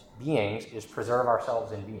as beings is preserve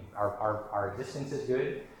ourselves in being. Our existence is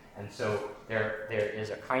good, and so there is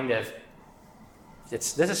a kind of,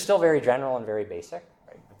 this is still very general and very basic,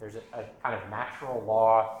 right? But there's a kind of natural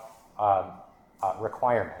law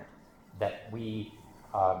requirement that we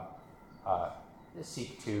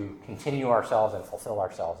seek to continue ourselves and fulfill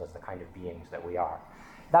ourselves as the kind of beings that we are.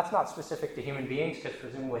 That's not specific to human beings, because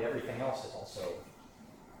presumably everything else is also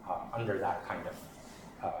under that kind of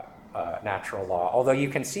natural law. Although you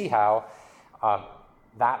can see how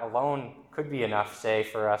that alone could be enough, say,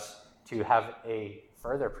 for us to have a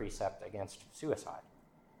further precept against suicide.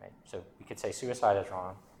 Right? So we could say suicide is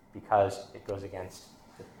wrong because it goes against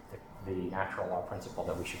the natural law principle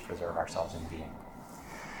that we should preserve ourselves in being.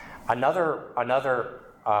 Another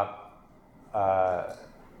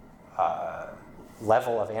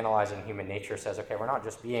level of analyzing human nature says, okay, we're not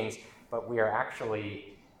just beings, but we are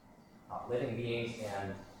actually living beings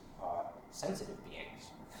and sensitive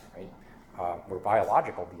beings, right? We're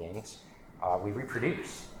biological beings. We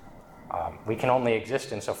reproduce. We can only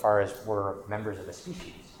exist insofar as we're members of a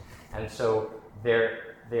species. And so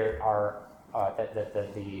there are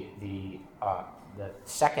the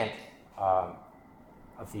second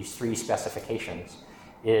of these three specifications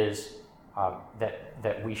is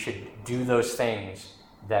that we should do those things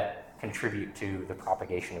that contribute to the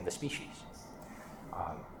propagation of the species.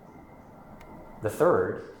 The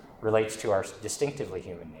third relates to our distinctively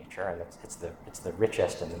human nature, and it's the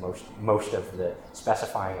richest and the most of the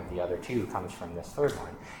specifying of the other two comes from this third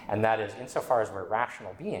one, and that is, insofar as we're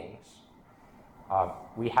rational beings,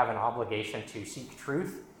 we have an obligation to seek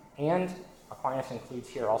truth, and Aquinas includes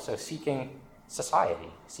here also seeking society,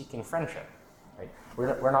 seeking friendship. Right?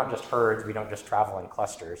 We're not just herds, we don't just travel in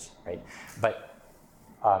clusters, right? But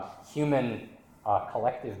human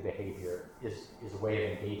collective behavior is a way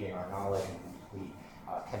of engaging our knowledge, and we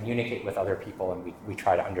communicate with other people, and we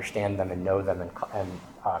try to understand them and know them and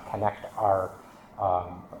connect our,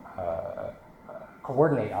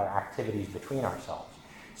 coordinate our activities between ourselves.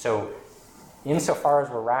 So insofar as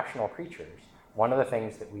we're rational creatures, one of the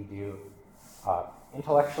things that we do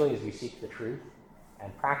intellectually is we seek the truth,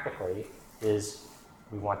 and practically is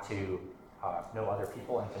we want to know other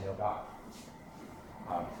people and to know God.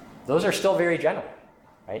 Those are still very general,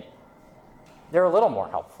 right? They're a little more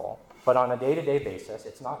helpful, but on a day-to-day basis,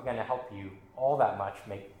 it's not going to help you all that much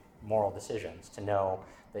make moral decisions to know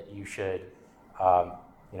that you should,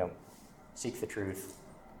 seek the truth,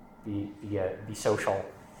 be social,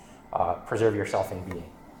 preserve yourself in being.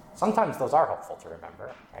 Sometimes those are helpful to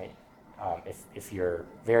remember, right? If you're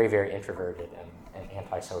very, very introverted and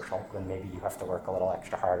antisocial, then maybe you have to work a little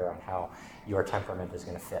extra harder on how your temperament is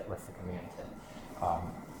going to fit with the command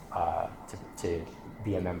to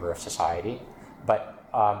be a member of society. But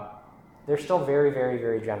they're still very, very,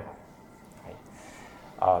 very general.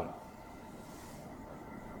 Right?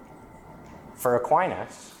 For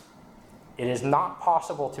Aquinas, it is not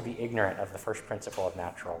possible to be ignorant of the first principle of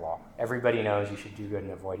natural law. Everybody knows you should do good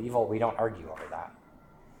and avoid evil. We don't argue over that.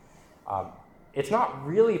 It's not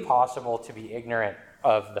really possible to be ignorant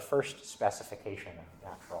of the first specification of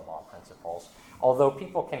natural law principles, although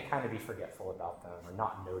people can kind of be forgetful about them or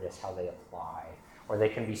not notice how they apply, or they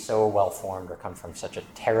can be so well-formed or come from such a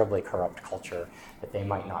terribly corrupt culture that they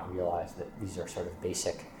might not realize that these are sort of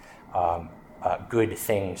basic good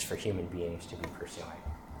things for human beings to be pursuing.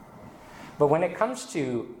 But when it comes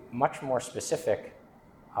to much more specific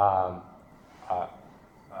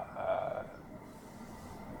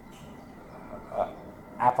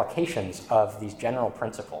applications of these general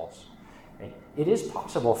principles, right, it is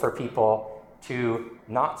possible for people to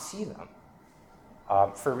not see them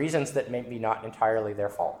for reasons that may be not entirely their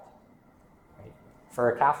fault. Right?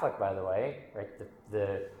 For a Catholic, by the way, right,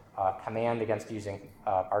 the command against using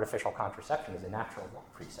artificial contraception is a natural law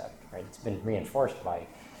precept. Right? It's been reinforced by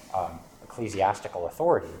ecclesiastical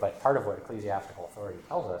authority, but part of what ecclesiastical authority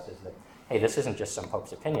tells us is that, hey, this isn't just some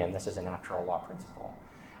pope's opinion, this is a natural law principle.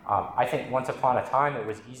 I think once upon a time it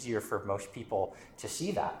was easier for most people to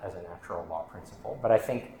see that as a natural law principle, but I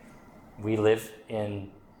think we live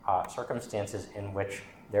in circumstances in which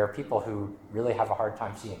there are people who really have a hard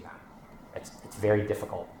time seeing that. It's very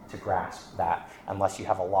difficult to grasp that unless you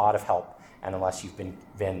have a lot of help and unless you've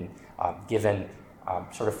been given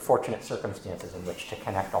sort of fortunate circumstances in which to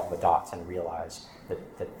connect all the dots and realize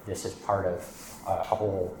that this is part of a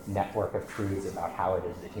whole network of truths about how it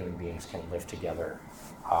is that human beings can live together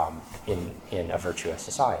in a virtuous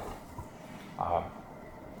society.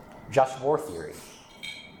 Just war theory.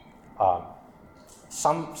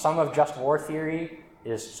 Some of just war theory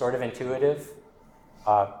is sort of intuitive,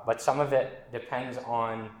 but some of it depends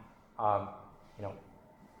on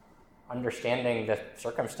understanding the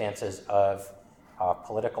circumstances of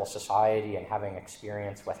political society and having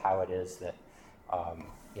experience with how it is that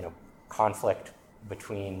conflict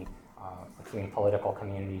between political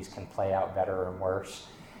communities can play out better or worse.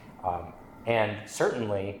 And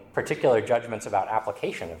certainly, particular judgments about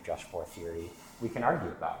application of just war theory, we can argue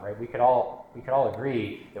about, right? We could all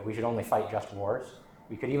agree that we should only fight just wars.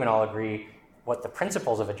 We could even all agree what the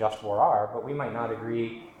principles of a just war are, but we might not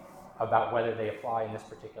agree about whether they apply in this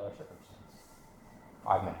particular circumstance.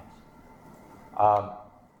 5 minutes.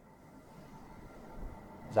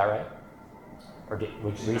 Is that right? Or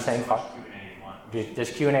were you saying 5? Does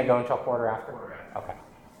Q&A go until quarter after? Okay.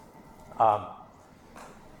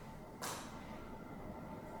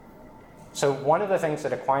 So one of the things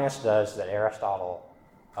that Aquinas does that Aristotle,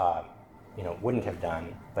 wouldn't have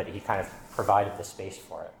done, but he kind of provided the space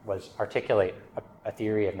for it, was articulate a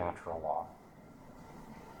theory of natural law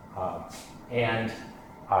and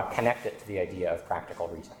connect it to the idea of practical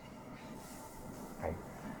reason.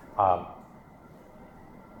 Right?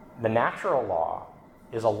 The natural law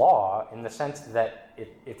is a law in the sense that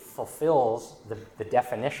it fulfills the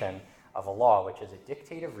definition of a law, which is a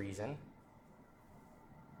dictate of reason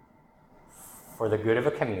for the good of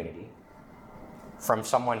a community from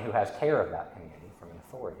someone who has care of that community, from an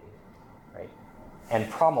authority, right? And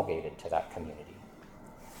promulgated to that community.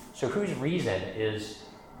 So whose reason is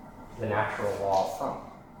the natural law from?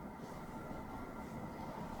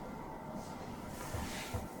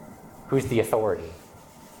 Who's the authority?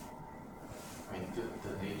 I mean,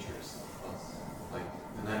 the natures of us. Like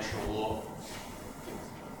the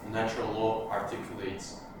natural law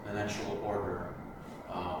articulates the natural order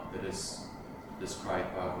that is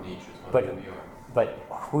described by our natures, what we are. But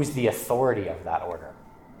who's the authority of that order?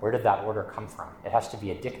 Where did that order come from? It has to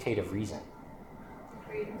be a dictate of reason.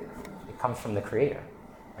 It comes from the Creator.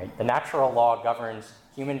 Right? The natural law governs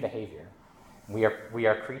human behavior. We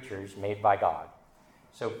are creatures made by God.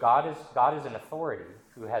 So God is an authority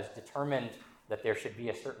who has determined that there should be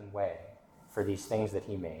a certain way for these things that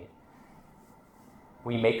he made.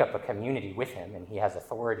 We make up a community with him, and he has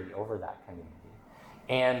authority over that community.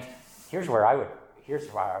 And here's where I would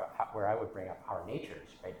bring up our natures.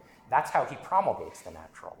 Right? That's how he promulgates the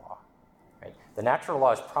natural law. Right? The natural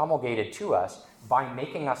law is promulgated to us by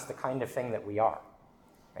making us the kind of thing that we are.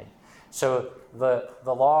 Right? So the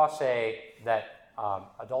law say that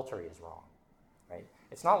adultery is wrong. Right?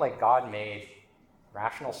 It's not like God made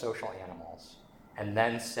rational social animals and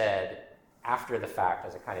then said, after the fact,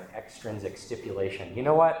 as a kind of extrinsic stipulation, you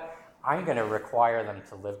know what? I'm going to require them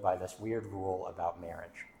to live by this weird rule about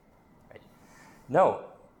marriage. Right? No,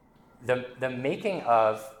 the making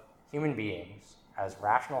of human beings as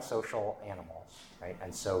rational social animals, right,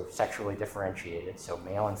 and so sexually differentiated, so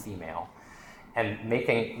male and female, and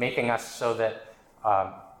making us so that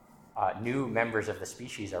new members of the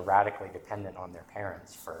species are radically dependent on their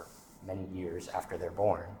parents for many years after they're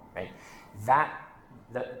born, right?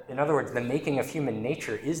 In other words, the making of human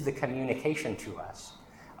nature is the communication to us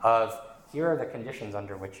of here are the conditions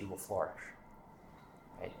under which you will flourish,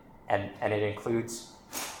 right? And it includes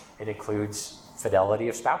fidelity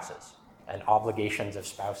of spouses and obligations of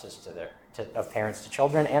spouses of parents to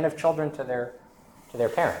children and of children to their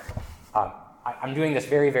parents. I'm doing this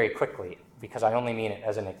very, very quickly because I only mean it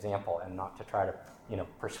as an example and not to try to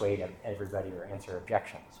persuade everybody or answer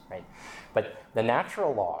objections, right? But the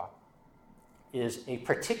natural law is a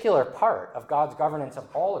particular part of God's governance of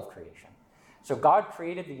all of creation. So God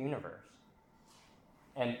created the universe,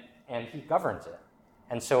 and he governs it.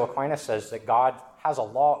 And so Aquinas says that God has a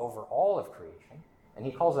law over all of creation, and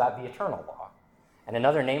he calls that the eternal law. And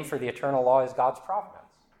another name for the eternal law is God's providence.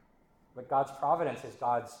 But God's providence is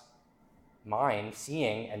God's mind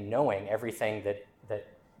seeing and knowing everything that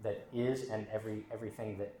is and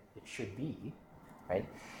everything that it should be, right?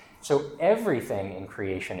 So everything in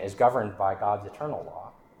creation is governed by God's eternal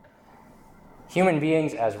law. Human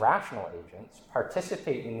beings as rational agents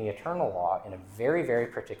participate in the eternal law in a very, very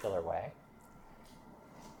particular way.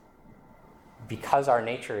 Because our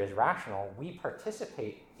nature is rational, we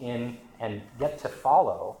participate in and get to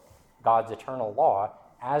follow God's eternal law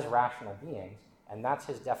as rational beings, and that's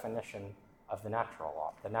his definition of the natural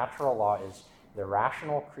law. The natural law is the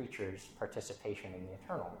rational creature's participation in the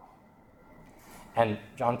eternal law. And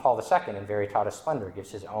John Paul II, in Veritatis Splendor,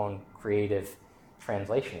 gives his own creative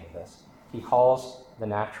translation of this. He calls the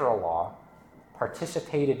natural law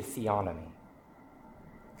participated theonomy.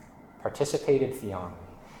 Participated theonomy.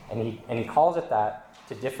 And he calls it that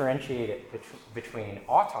to differentiate it between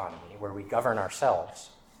autonomy, where we govern ourselves,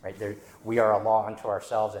 right? We are a law unto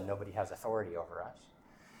ourselves and nobody has authority over us,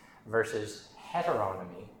 versus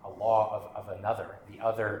heteronomy, a law of another, the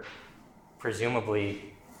other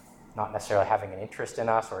presumably not necessarily having an interest in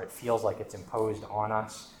us, or it feels like it's imposed on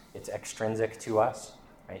us, it's extrinsic to us,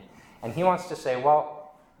 right? And he wants to say,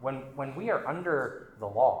 well, when we are under the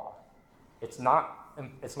law, it's not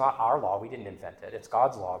our law, we didn't invent it, it's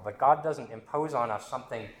God's law, but God doesn't impose on us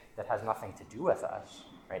something that has nothing to do with us,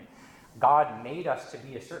 right? God made us to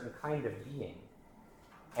be a certain kind of being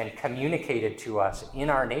and communicated to us in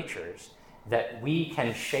our natures that we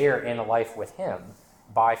can share in a life with him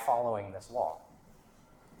by following this law.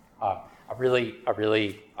 A really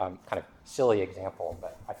kind of silly example,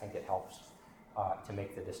 but I think it helps to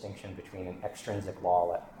make the distinction between an extrinsic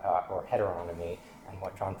law or heteronomy and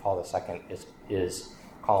what John Paul II is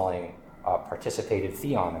calling participated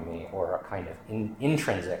theonomy, or a kind of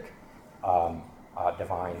intrinsic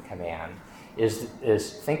divine command,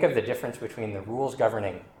 is think of the difference between the rules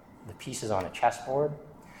governing the pieces on a chessboard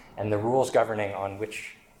and the rules governing on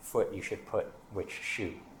which foot you should put which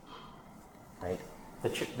shoe, right?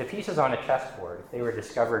 The pieces on a chessboard, if they were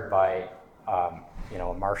discovered by a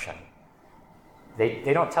Martian,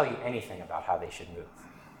 they don't tell you anything about how they should move,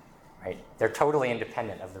 right? They're totally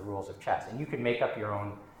independent of the rules of chess. And you could make up your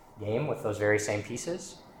own game with those very same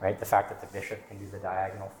pieces, right? The fact that the bishop can do the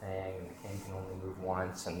diagonal thing, and the king can only move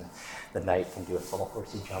once, and the knight can do its little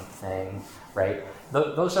horsey jump thing, right?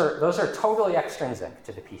 Those are totally extrinsic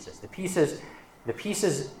to the pieces. The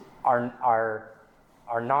pieces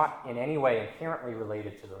are not in any way inherently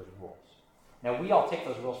related to those rules. Now, we all take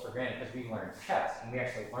those rules for granted because we learned chess, and we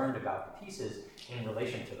actually learned about the pieces in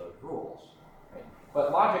relation to those rules, right?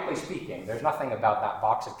 But logically speaking, there's nothing about that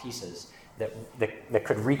box of pieces that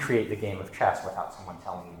could recreate the game of chess without someone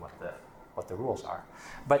telling you what the rules are.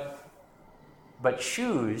 But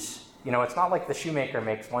shoes, it's not like the shoemaker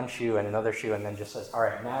makes one shoe and another shoe and then just says, all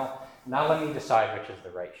right, now let me decide which is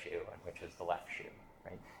the right shoe and which is the left shoe,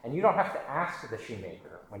 right? And you don't have to ask the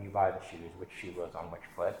shoemaker when you buy the shoes which shoe goes on which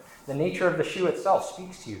foot. The nature of the shoe itself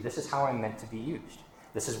speaks to you. This is how I'm meant to be used.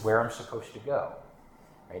 This is where I'm supposed to go,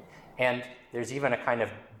 right? And there's even a kind of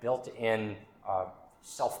built-in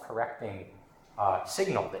self-correcting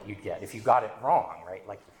signal that you'd get if you got it wrong, right?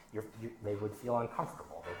 Like they would feel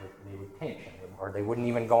uncomfortable. They would pinch, or they wouldn't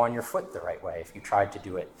even go on your foot the right way if you tried to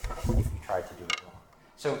do it wrong.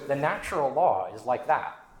 So the natural law is like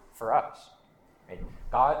that for us. Right?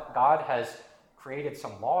 God has created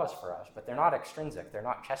some laws for us, but they're not extrinsic. They're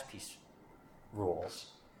not chess piece rules,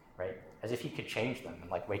 right? As if he could change them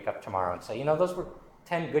and wake up tomorrow and say, those were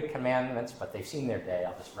 10 good commandments, but they've seen their day.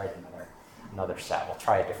 I'll just write another set. We'll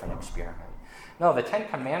try a different experiment. No, the 10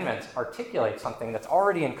 commandments articulate something that's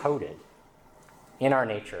already encoded in our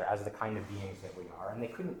nature as the kind of beings that we are, and they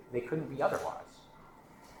couldn't be otherwise.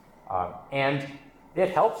 And it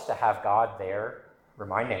helps to have God there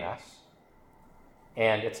reminding us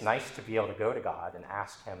And it's nice to be able to go to God and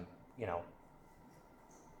ask him,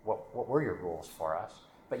 what were your rules for us?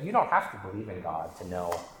 But you don't have to believe in God to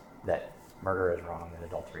know that murder is wrong, that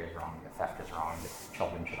adultery is wrong, that theft is wrong, that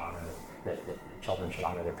children should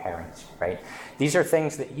honor their parents, right? These are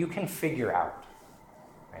things that you can figure out,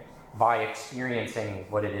 right, by experiencing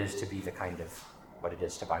what it is to be the kind of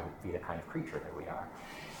creature that we are.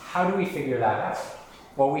 How do we figure that out?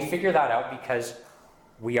 Well, we figure that out because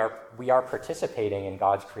we are participating in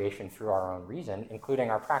God's creation through our own reason, including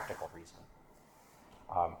our practical reason.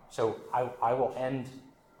 So I will end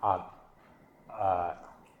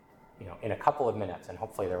in a couple of minutes, and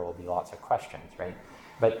hopefully there will be lots of questions, right?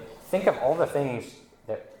 But think of all the things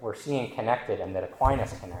that we're seeing connected and that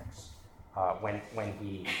Aquinas connects when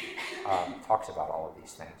he talks about all of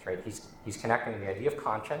these things, right? He's connecting the idea of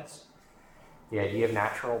conscience, the idea of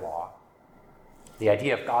natural law, the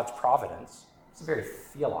idea of God's providence. It's a very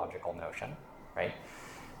theological notion, right?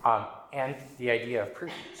 And the idea of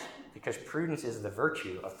prudence, because prudence is the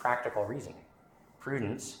virtue of practical reasoning.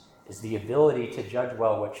 Prudence is the ability to judge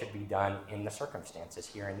well what should be done in the circumstances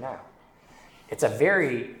here and now. It's a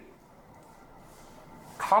very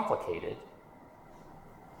complicated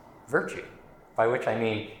virtue, by which I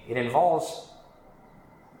mean it involves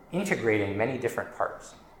integrating many different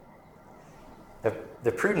parts.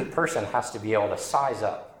 The prudent person has to be able to size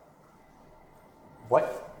up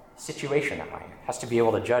what situation am I in, has to be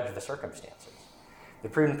able to judge the circumstances. The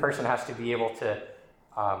prudent person has to be able to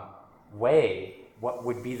weigh what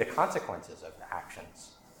would be the consequences of the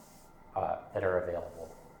actions that are available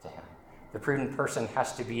to him. The prudent person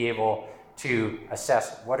has to be able to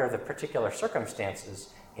assess what are the particular circumstances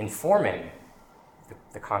informing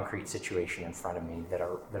the concrete situation in front of me that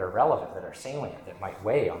are relevant, that are salient, that might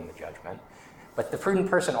weigh on the judgment. But the prudent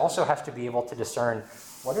person also has to be able to discern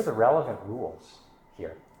what are the relevant rules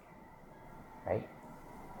here, right?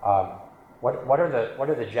 What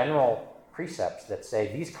are the general precepts that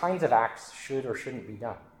say these kinds of acts should or shouldn't be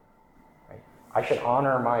done, right? I should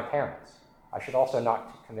honor my parents. I should also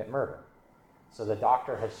not commit murder. So the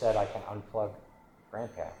doctor has said I can unplug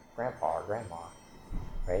grandpa or grandma,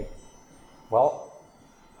 right? Well,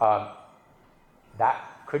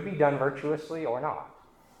 that could be done virtuously or not,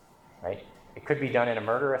 right? It could be done in a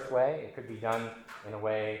murderous way. It could be done in a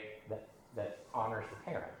way that honors the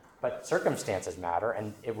parent. But circumstances matter,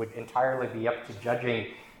 and it would entirely be up to judging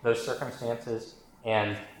those circumstances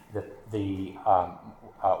and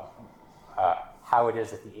how it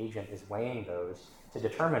is that the agent is weighing those to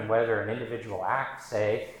determine whether an individual act,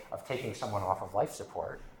 say, of taking someone off of life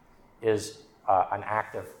support, is an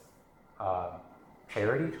act of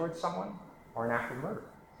charity towards someone or an act of murder.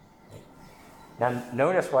 Now,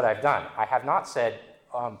 notice what I've done. I have not said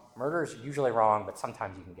murder is usually wrong, but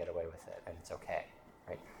sometimes you can get away with it and it's okay.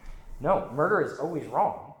 Right? No, murder is always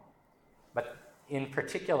wrong, but in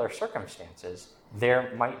particular circumstances,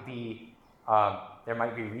 there might be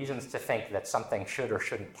reasons to think that something should or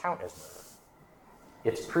shouldn't count as murder.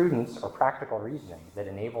 It's prudence or practical reasoning that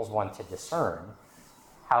enables one to discern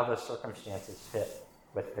how those circumstances fit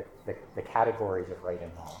with the categories of right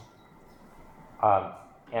and wrong.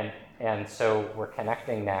 And so we're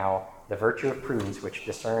connecting now the virtue of prudence, which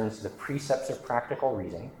discerns the precepts of practical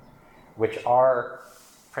reasoning, which are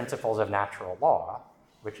principles of natural law,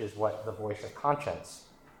 which is what the voice of conscience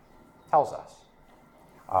tells us.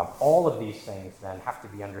 All of these things then have to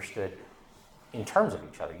be understood in terms of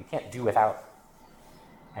each other. You can't do without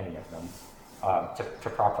any of them to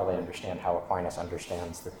properly understand how Aquinas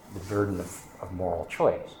understands the burden of moral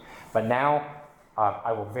choice. But now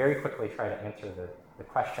I will very quickly try to answer the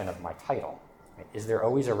question of my title. Right? Is there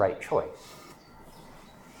always a right choice?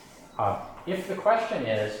 If the question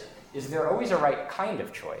is there always a right kind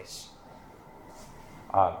of choice?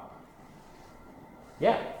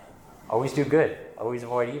 Yeah, always do good, always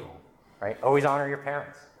avoid evil, right? Always honor your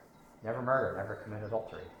parents, never murder, never commit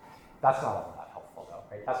adultery. That's not all that helpful, though,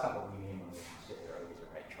 right? That's not what we mean when we say there always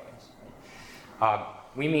a right choice. Right?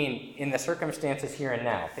 We mean in the circumstances here and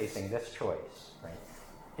now, facing this choice, right?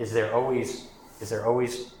 Is there always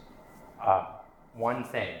one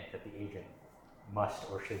thing that the agent must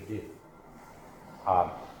or should do?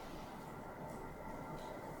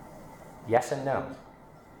 Yes and no.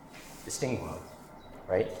 Distinguish,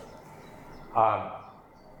 right?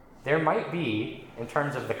 There might be, in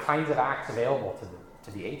terms of the kinds of acts available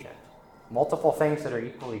to the agent, multiple things that are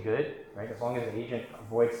equally good, right? As long as the agent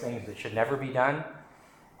avoids things that should never be done,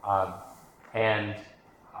 and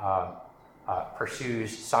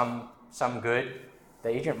pursues some good, the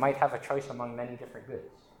agent might have a choice among many different goods.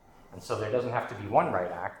 And so there doesn't have to be one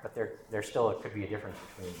right act, but there still could be a difference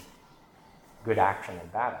between good action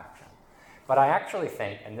and bad action. But I actually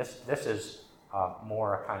think, and this is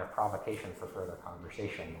more a kind of provocation for further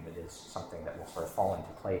conversation than it is something that will sort of fall into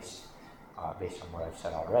place based on what I've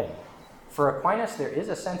said already. For Aquinas, there is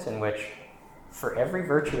a sense in which for every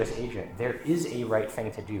virtuous agent, there is a right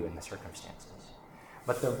thing to do in the circumstances.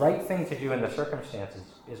 But the right thing to do in the circumstances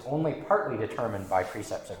is only partly determined by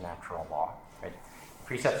precepts of natural law. Right?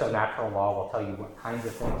 Precepts of natural law will tell you what kinds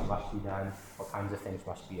of things must be done, what kinds of things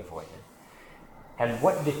must be avoided. And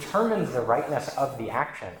what determines the rightness of the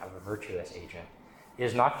action of a virtuous agent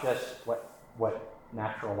is not just what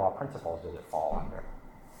natural law principles does it fall under,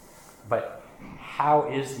 but how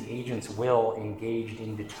is the agent's will engaged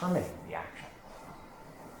in determining the action.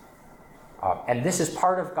 And this is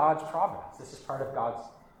part of God's providence. This is part of God's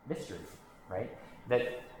mystery, right?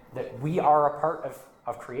 That we are a part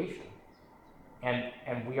of creation,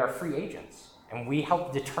 and we are free agents, and we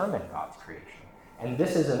help determine God's creation. And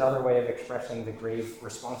this is another way of expressing the grave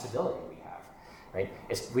responsibility we have, right?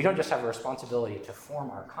 We don't just have a responsibility to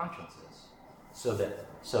form our consciences so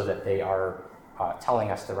that they are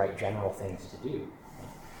telling us the right general things to do,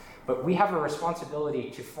 but we have a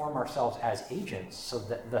responsibility to form ourselves as agents so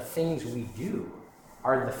that the things we do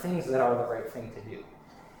are the things that are the right thing to do.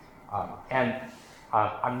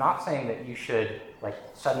 I'm not saying that you should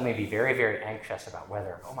suddenly be very, very anxious about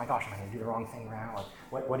whether, oh my gosh, am I going to do the wrong thing now?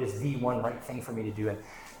 What is the one right thing for me to do? And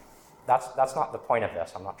that's not the point of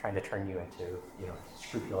this. I'm not trying to turn you into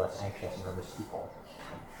scrupulous, anxious, nervous people.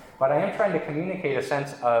 But I am trying to communicate a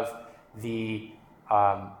sense of the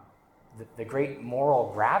great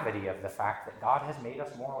moral gravity of the fact that God has made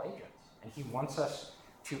us moral agents, and he wants us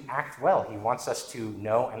to act well. He wants us to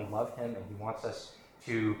know and love him, and he wants us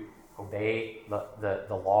to obey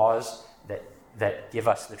the laws that give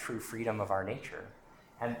us the true freedom of our nature.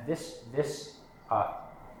 And this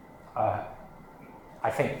I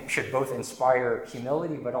think should both inspire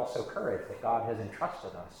humility but also courage that God has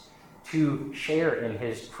entrusted us to share in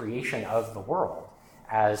his creation of the world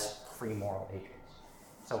as free moral agents.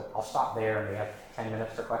 So I'll stop there, and we have 10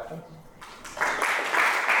 minutes for questions.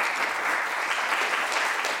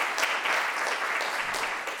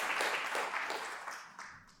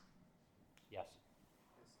 Yes.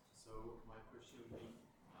 So my question would be,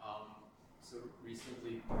 so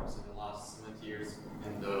recently, perhaps in the last 70 years,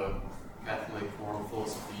 in the Catholic form of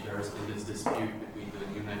philosophy, there has been this dispute between the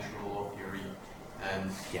new natural law theory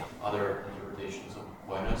and other interpretations of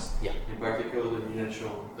Aquinas. Yeah. In particular, the new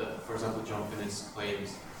natural, for example, John Finnis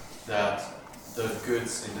claims that the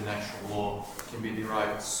goods in the natural law can be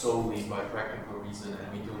derived solely by practical reason,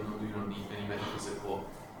 and we don't need any metaphysical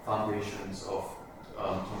foundations of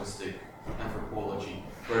Thomistic anthropology.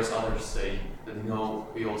 Whereas others say that no,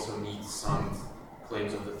 we also need some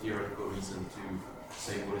claims of the theoretical reason to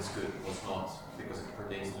say what is good and what's not, because it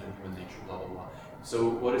pertains to the human nature, blah blah blah. So,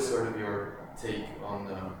 what is sort of your take on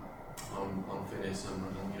Finnis and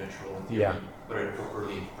new natural theory, but it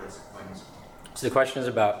properly interprets Aquinas? So the question is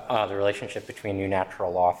about the relationship between new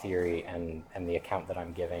natural law theory and the account that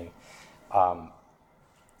I'm giving.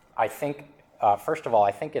 I think, first of all,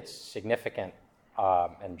 I think it's significant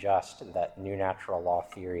and just that new natural law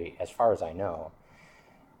theory, as far as I know,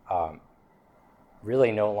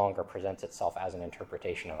 really no longer presents itself as an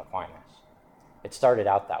interpretation of Aquinas. It started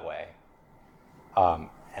out that way,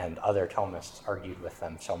 and other Thomists argued with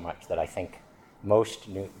them so much that I think most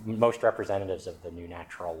representatives of the new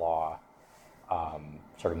natural law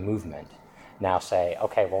sort of movement now say,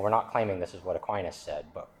 okay, well, we're not claiming this is what Aquinas said,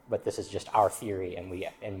 but this is just our theory,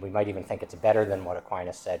 and we might even think it's better than what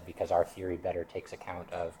Aquinas said because our theory better takes account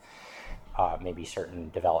of maybe certain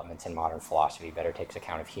developments in modern philosophy, better takes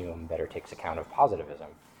account of Hume, better takes account of positivism.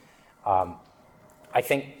 I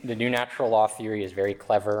think the new natural law theory is very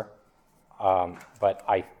clever, but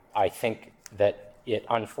I think that it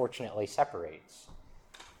unfortunately separates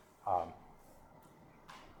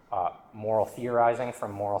moral theorizing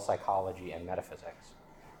from moral psychology and metaphysics.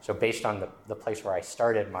 So based on the place where I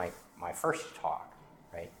started my first talk,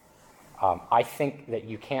 right, I think that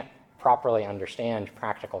you can't properly understand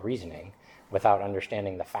practical reasoning without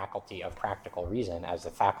understanding the faculty of practical reason as the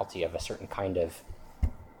faculty of a certain kind of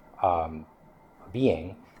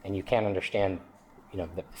being, and you can't understand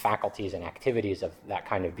the faculties and activities of that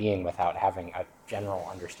kind of being without having a general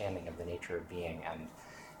understanding of the nature of being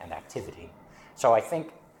and activity. So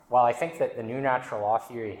while I think that the new natural law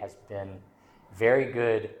theory has been very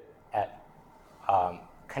good at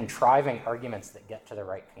contriving arguments that get to the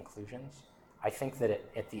right conclusions, I think that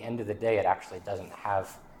at the end of the day, it actually doesn't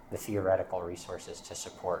have the theoretical resources to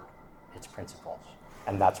support its principles.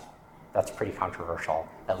 And that's pretty controversial,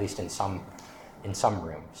 at least in some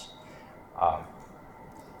rooms.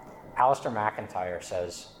 Alistair MacIntyre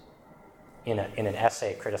says in an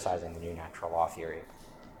essay criticizing the new natural law theory.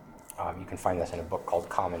 You can find this in a book called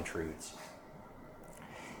Common Truths.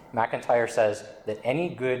 MacIntyre says that any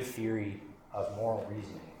good theory of moral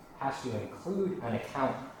reasoning has to include an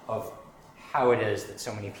account of how it is that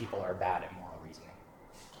so many people are bad at moral reasoning.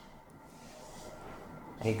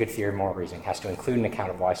 Any good theory of moral reasoning has to include an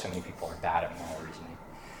account of why so many people are bad at moral reasoning.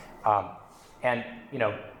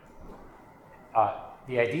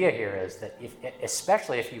 The idea here is that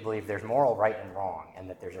especially if you believe there's moral right and wrong and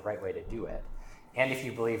that there's a right way to do it, and if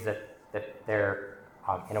you believe that they're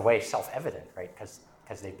in a way self-evident, right, because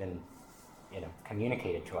they've been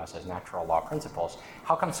communicated to us as natural law principles,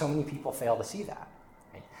 how come so many people fail to see that?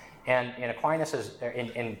 Right? And in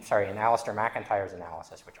Alasdair MacIntyre's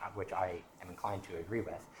analysis, which I am inclined to agree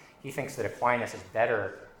with, he thinks that Aquinas is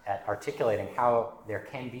better at articulating how there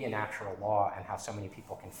can be a natural law and how so many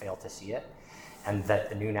people can fail to see it, and that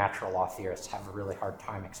the new natural law theorists have a really hard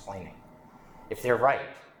time explaining. If they're right,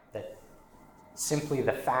 that simply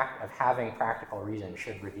the fact of having practical reason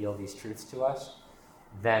should reveal these truths to us,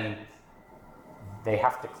 then they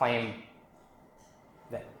have to claim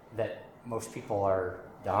that most people are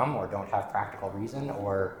dumb or don't have practical reason,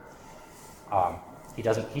 or he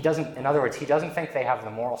doesn't, in other words, he doesn't think they have the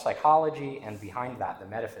moral psychology and behind that the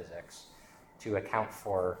metaphysics to account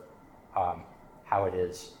for how it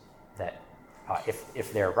is that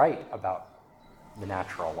if they're right about the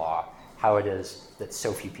natural law, how it is that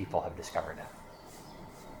so few people have discovered it.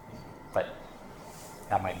 But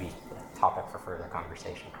that might be a topic for further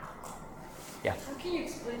conversation. Yeah? How can you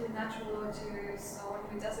explain the natural law to someone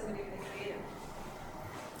who doesn't believe in the creator?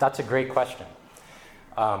 That's a great question.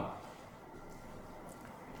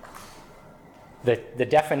 The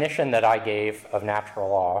definition that I gave of natural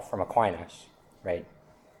law from Aquinas, right,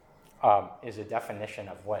 is a definition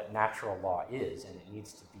of what natural law is, and it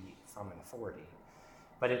needs to be from an authority.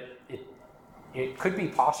 But it could be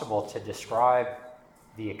possible to describe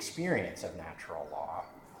the experience of natural law,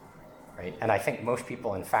 right? And I think most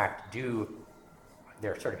people, in fact,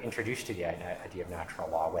 they're sort of introduced to the idea of natural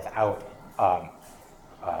law without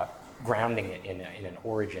grounding it in an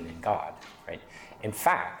origin in God, right? In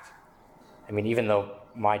fact, I mean, even though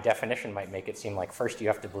my definition might make it seem like first you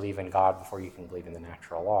have to believe in God before you can believe in the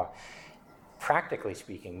natural law, practically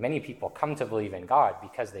speaking, many people come to believe in God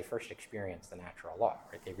because they first experience the natural law,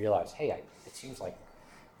 right? They realize, hey, it seems like,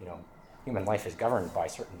 human life is governed by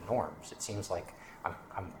certain norms. It seems like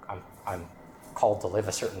I'm called to live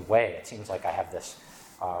a certain way. It seems like I have this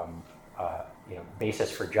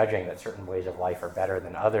basis for judging that certain ways of life are better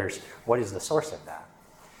than others. What is the source of that?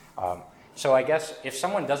 So I guess if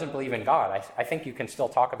someone doesn't believe in God, I think you can still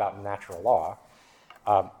talk about natural law.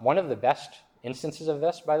 One of the best instances of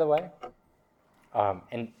this, by the way,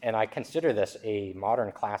 and I consider this a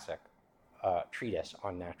modern classic treatise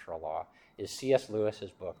on natural law, is C.S.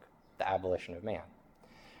 Lewis's book, The Abolition of Man.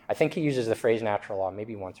 I think he uses the phrase natural law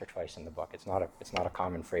maybe once or twice in the book. It's not a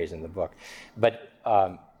common phrase in the book. But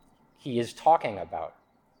he is talking about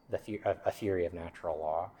a theory of natural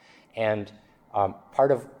law. And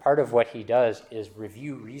part of what he does is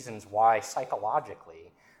review reasons why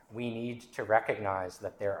psychologically we need to recognize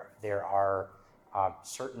that there are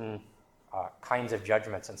certain kinds of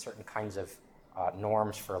judgments and certain kinds of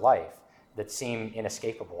norms for life that seem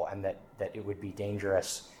inescapable, and that it would be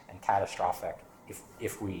dangerous and catastrophic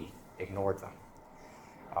if we ignored them.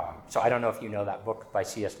 So I don't know if you know that book by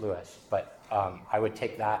C.S. Lewis, but I would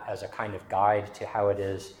take that as a kind of guide to how it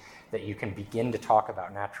is that you can begin to talk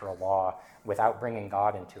about natural law without bringing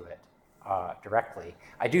God into it directly.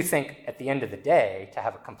 I do think at the end of the day, to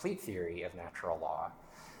have a complete theory of natural law,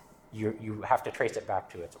 you have to trace it back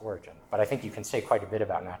to its origin. But I think you can say quite a bit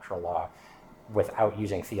about natural law without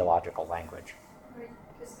using theological language. Right,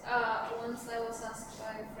 because once I was asked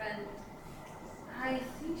by a friend, I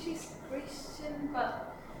think she's Christian,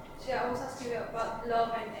 but I was asking her about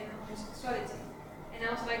love and homosexuality. And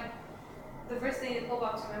I was like, the first thing that popped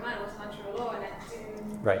up to my mind was natural law, and I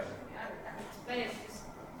didn't explain it because,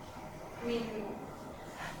 I mean,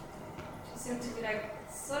 she seemed to be like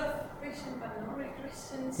sort of Christian, but not really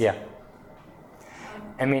Christian. So, yeah.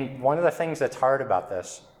 I mean, one of the things that's hard about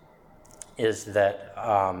this is that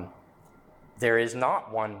there is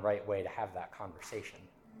not one right way to have that conversation.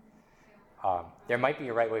 There might be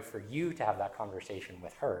a right way for you to have that conversation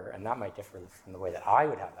with her, and that might differ from the way that I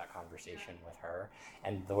would have that conversation with her,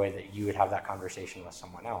 and the way that you would have that conversation with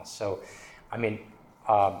someone else. So, I mean,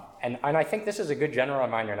 and I think this is a good general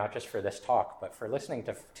reminder, not just for this talk, but for listening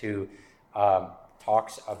to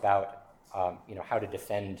talks about how to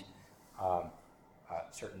defend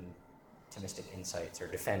certain Thomistic insights or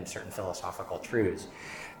defend certain philosophical truths.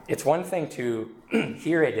 It's one thing to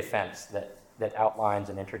hear a defense that outlines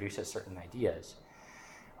and introduces certain ideas,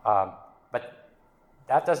 but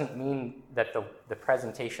that doesn't mean that the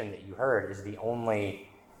presentation that you heard is the only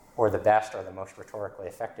or the best or the most rhetorically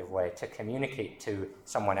effective way to communicate to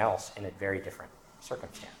someone else in a very different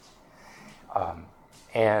circumstance.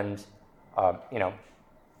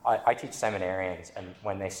 I teach seminarians, and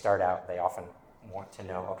when they start out, they often want to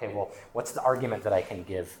know, okay, well, what's the argument that I can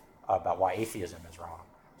give about why atheism is wrong?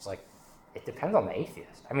 It's like, it depends on the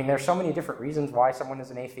atheist. I mean, there's so many different reasons why someone is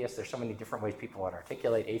an atheist. There's so many different ways people would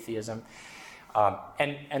articulate atheism.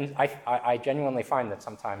 And I genuinely find that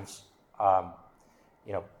sometimes,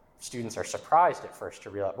 students are surprised at first to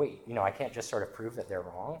realize, wait, I can't just sort of prove that they're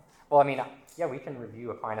wrong. Well, I mean, yeah, we can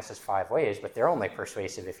review Aquinas' 5 ways, but they're only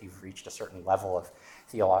persuasive if you've reached a certain level of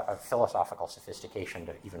philosophical sophistication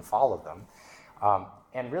to even follow them.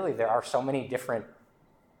 And really, there are so many different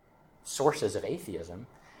sources of atheism,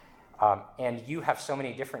 and you have so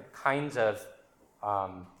many different kinds of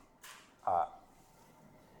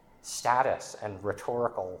status and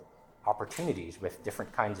rhetorical opportunities with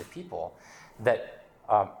different kinds of people that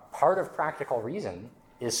part of practical reason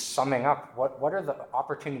is summing up what are the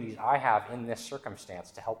opportunities I have in this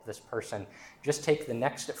circumstance to help this person just take the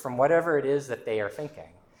next step from whatever it is that they are thinking,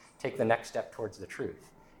 take the next step towards the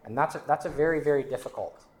truth. And that's a very, very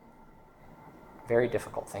difficult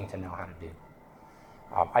thing to know how to do.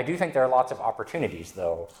 I do think there are lots of opportunities,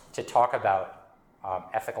 though, to talk about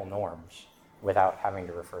ethical norms without having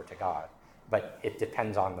to refer to God. But it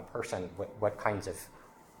depends on the person, what kinds of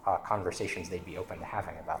conversations they'd be open to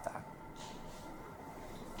having about that.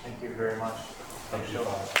 Thank you very much. Thank you.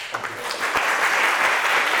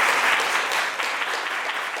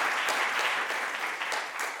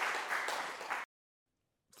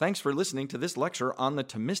 Thanks for listening to this lecture on the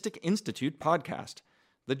Thomistic Institute podcast.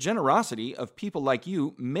 The generosity of people like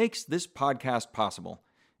you makes this podcast possible.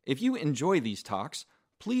 If you enjoy these talks,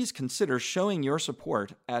 please consider showing your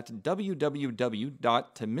support at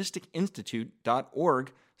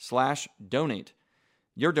www.thomisticinstitute.org/donate.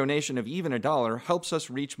 Your donation of even $1 helps us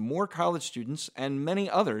reach more college students and many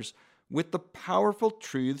others with the powerful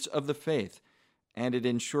truths of the faith, and it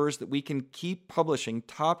ensures that we can keep publishing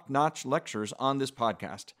top-notch lectures on this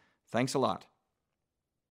podcast. Thanks a lot.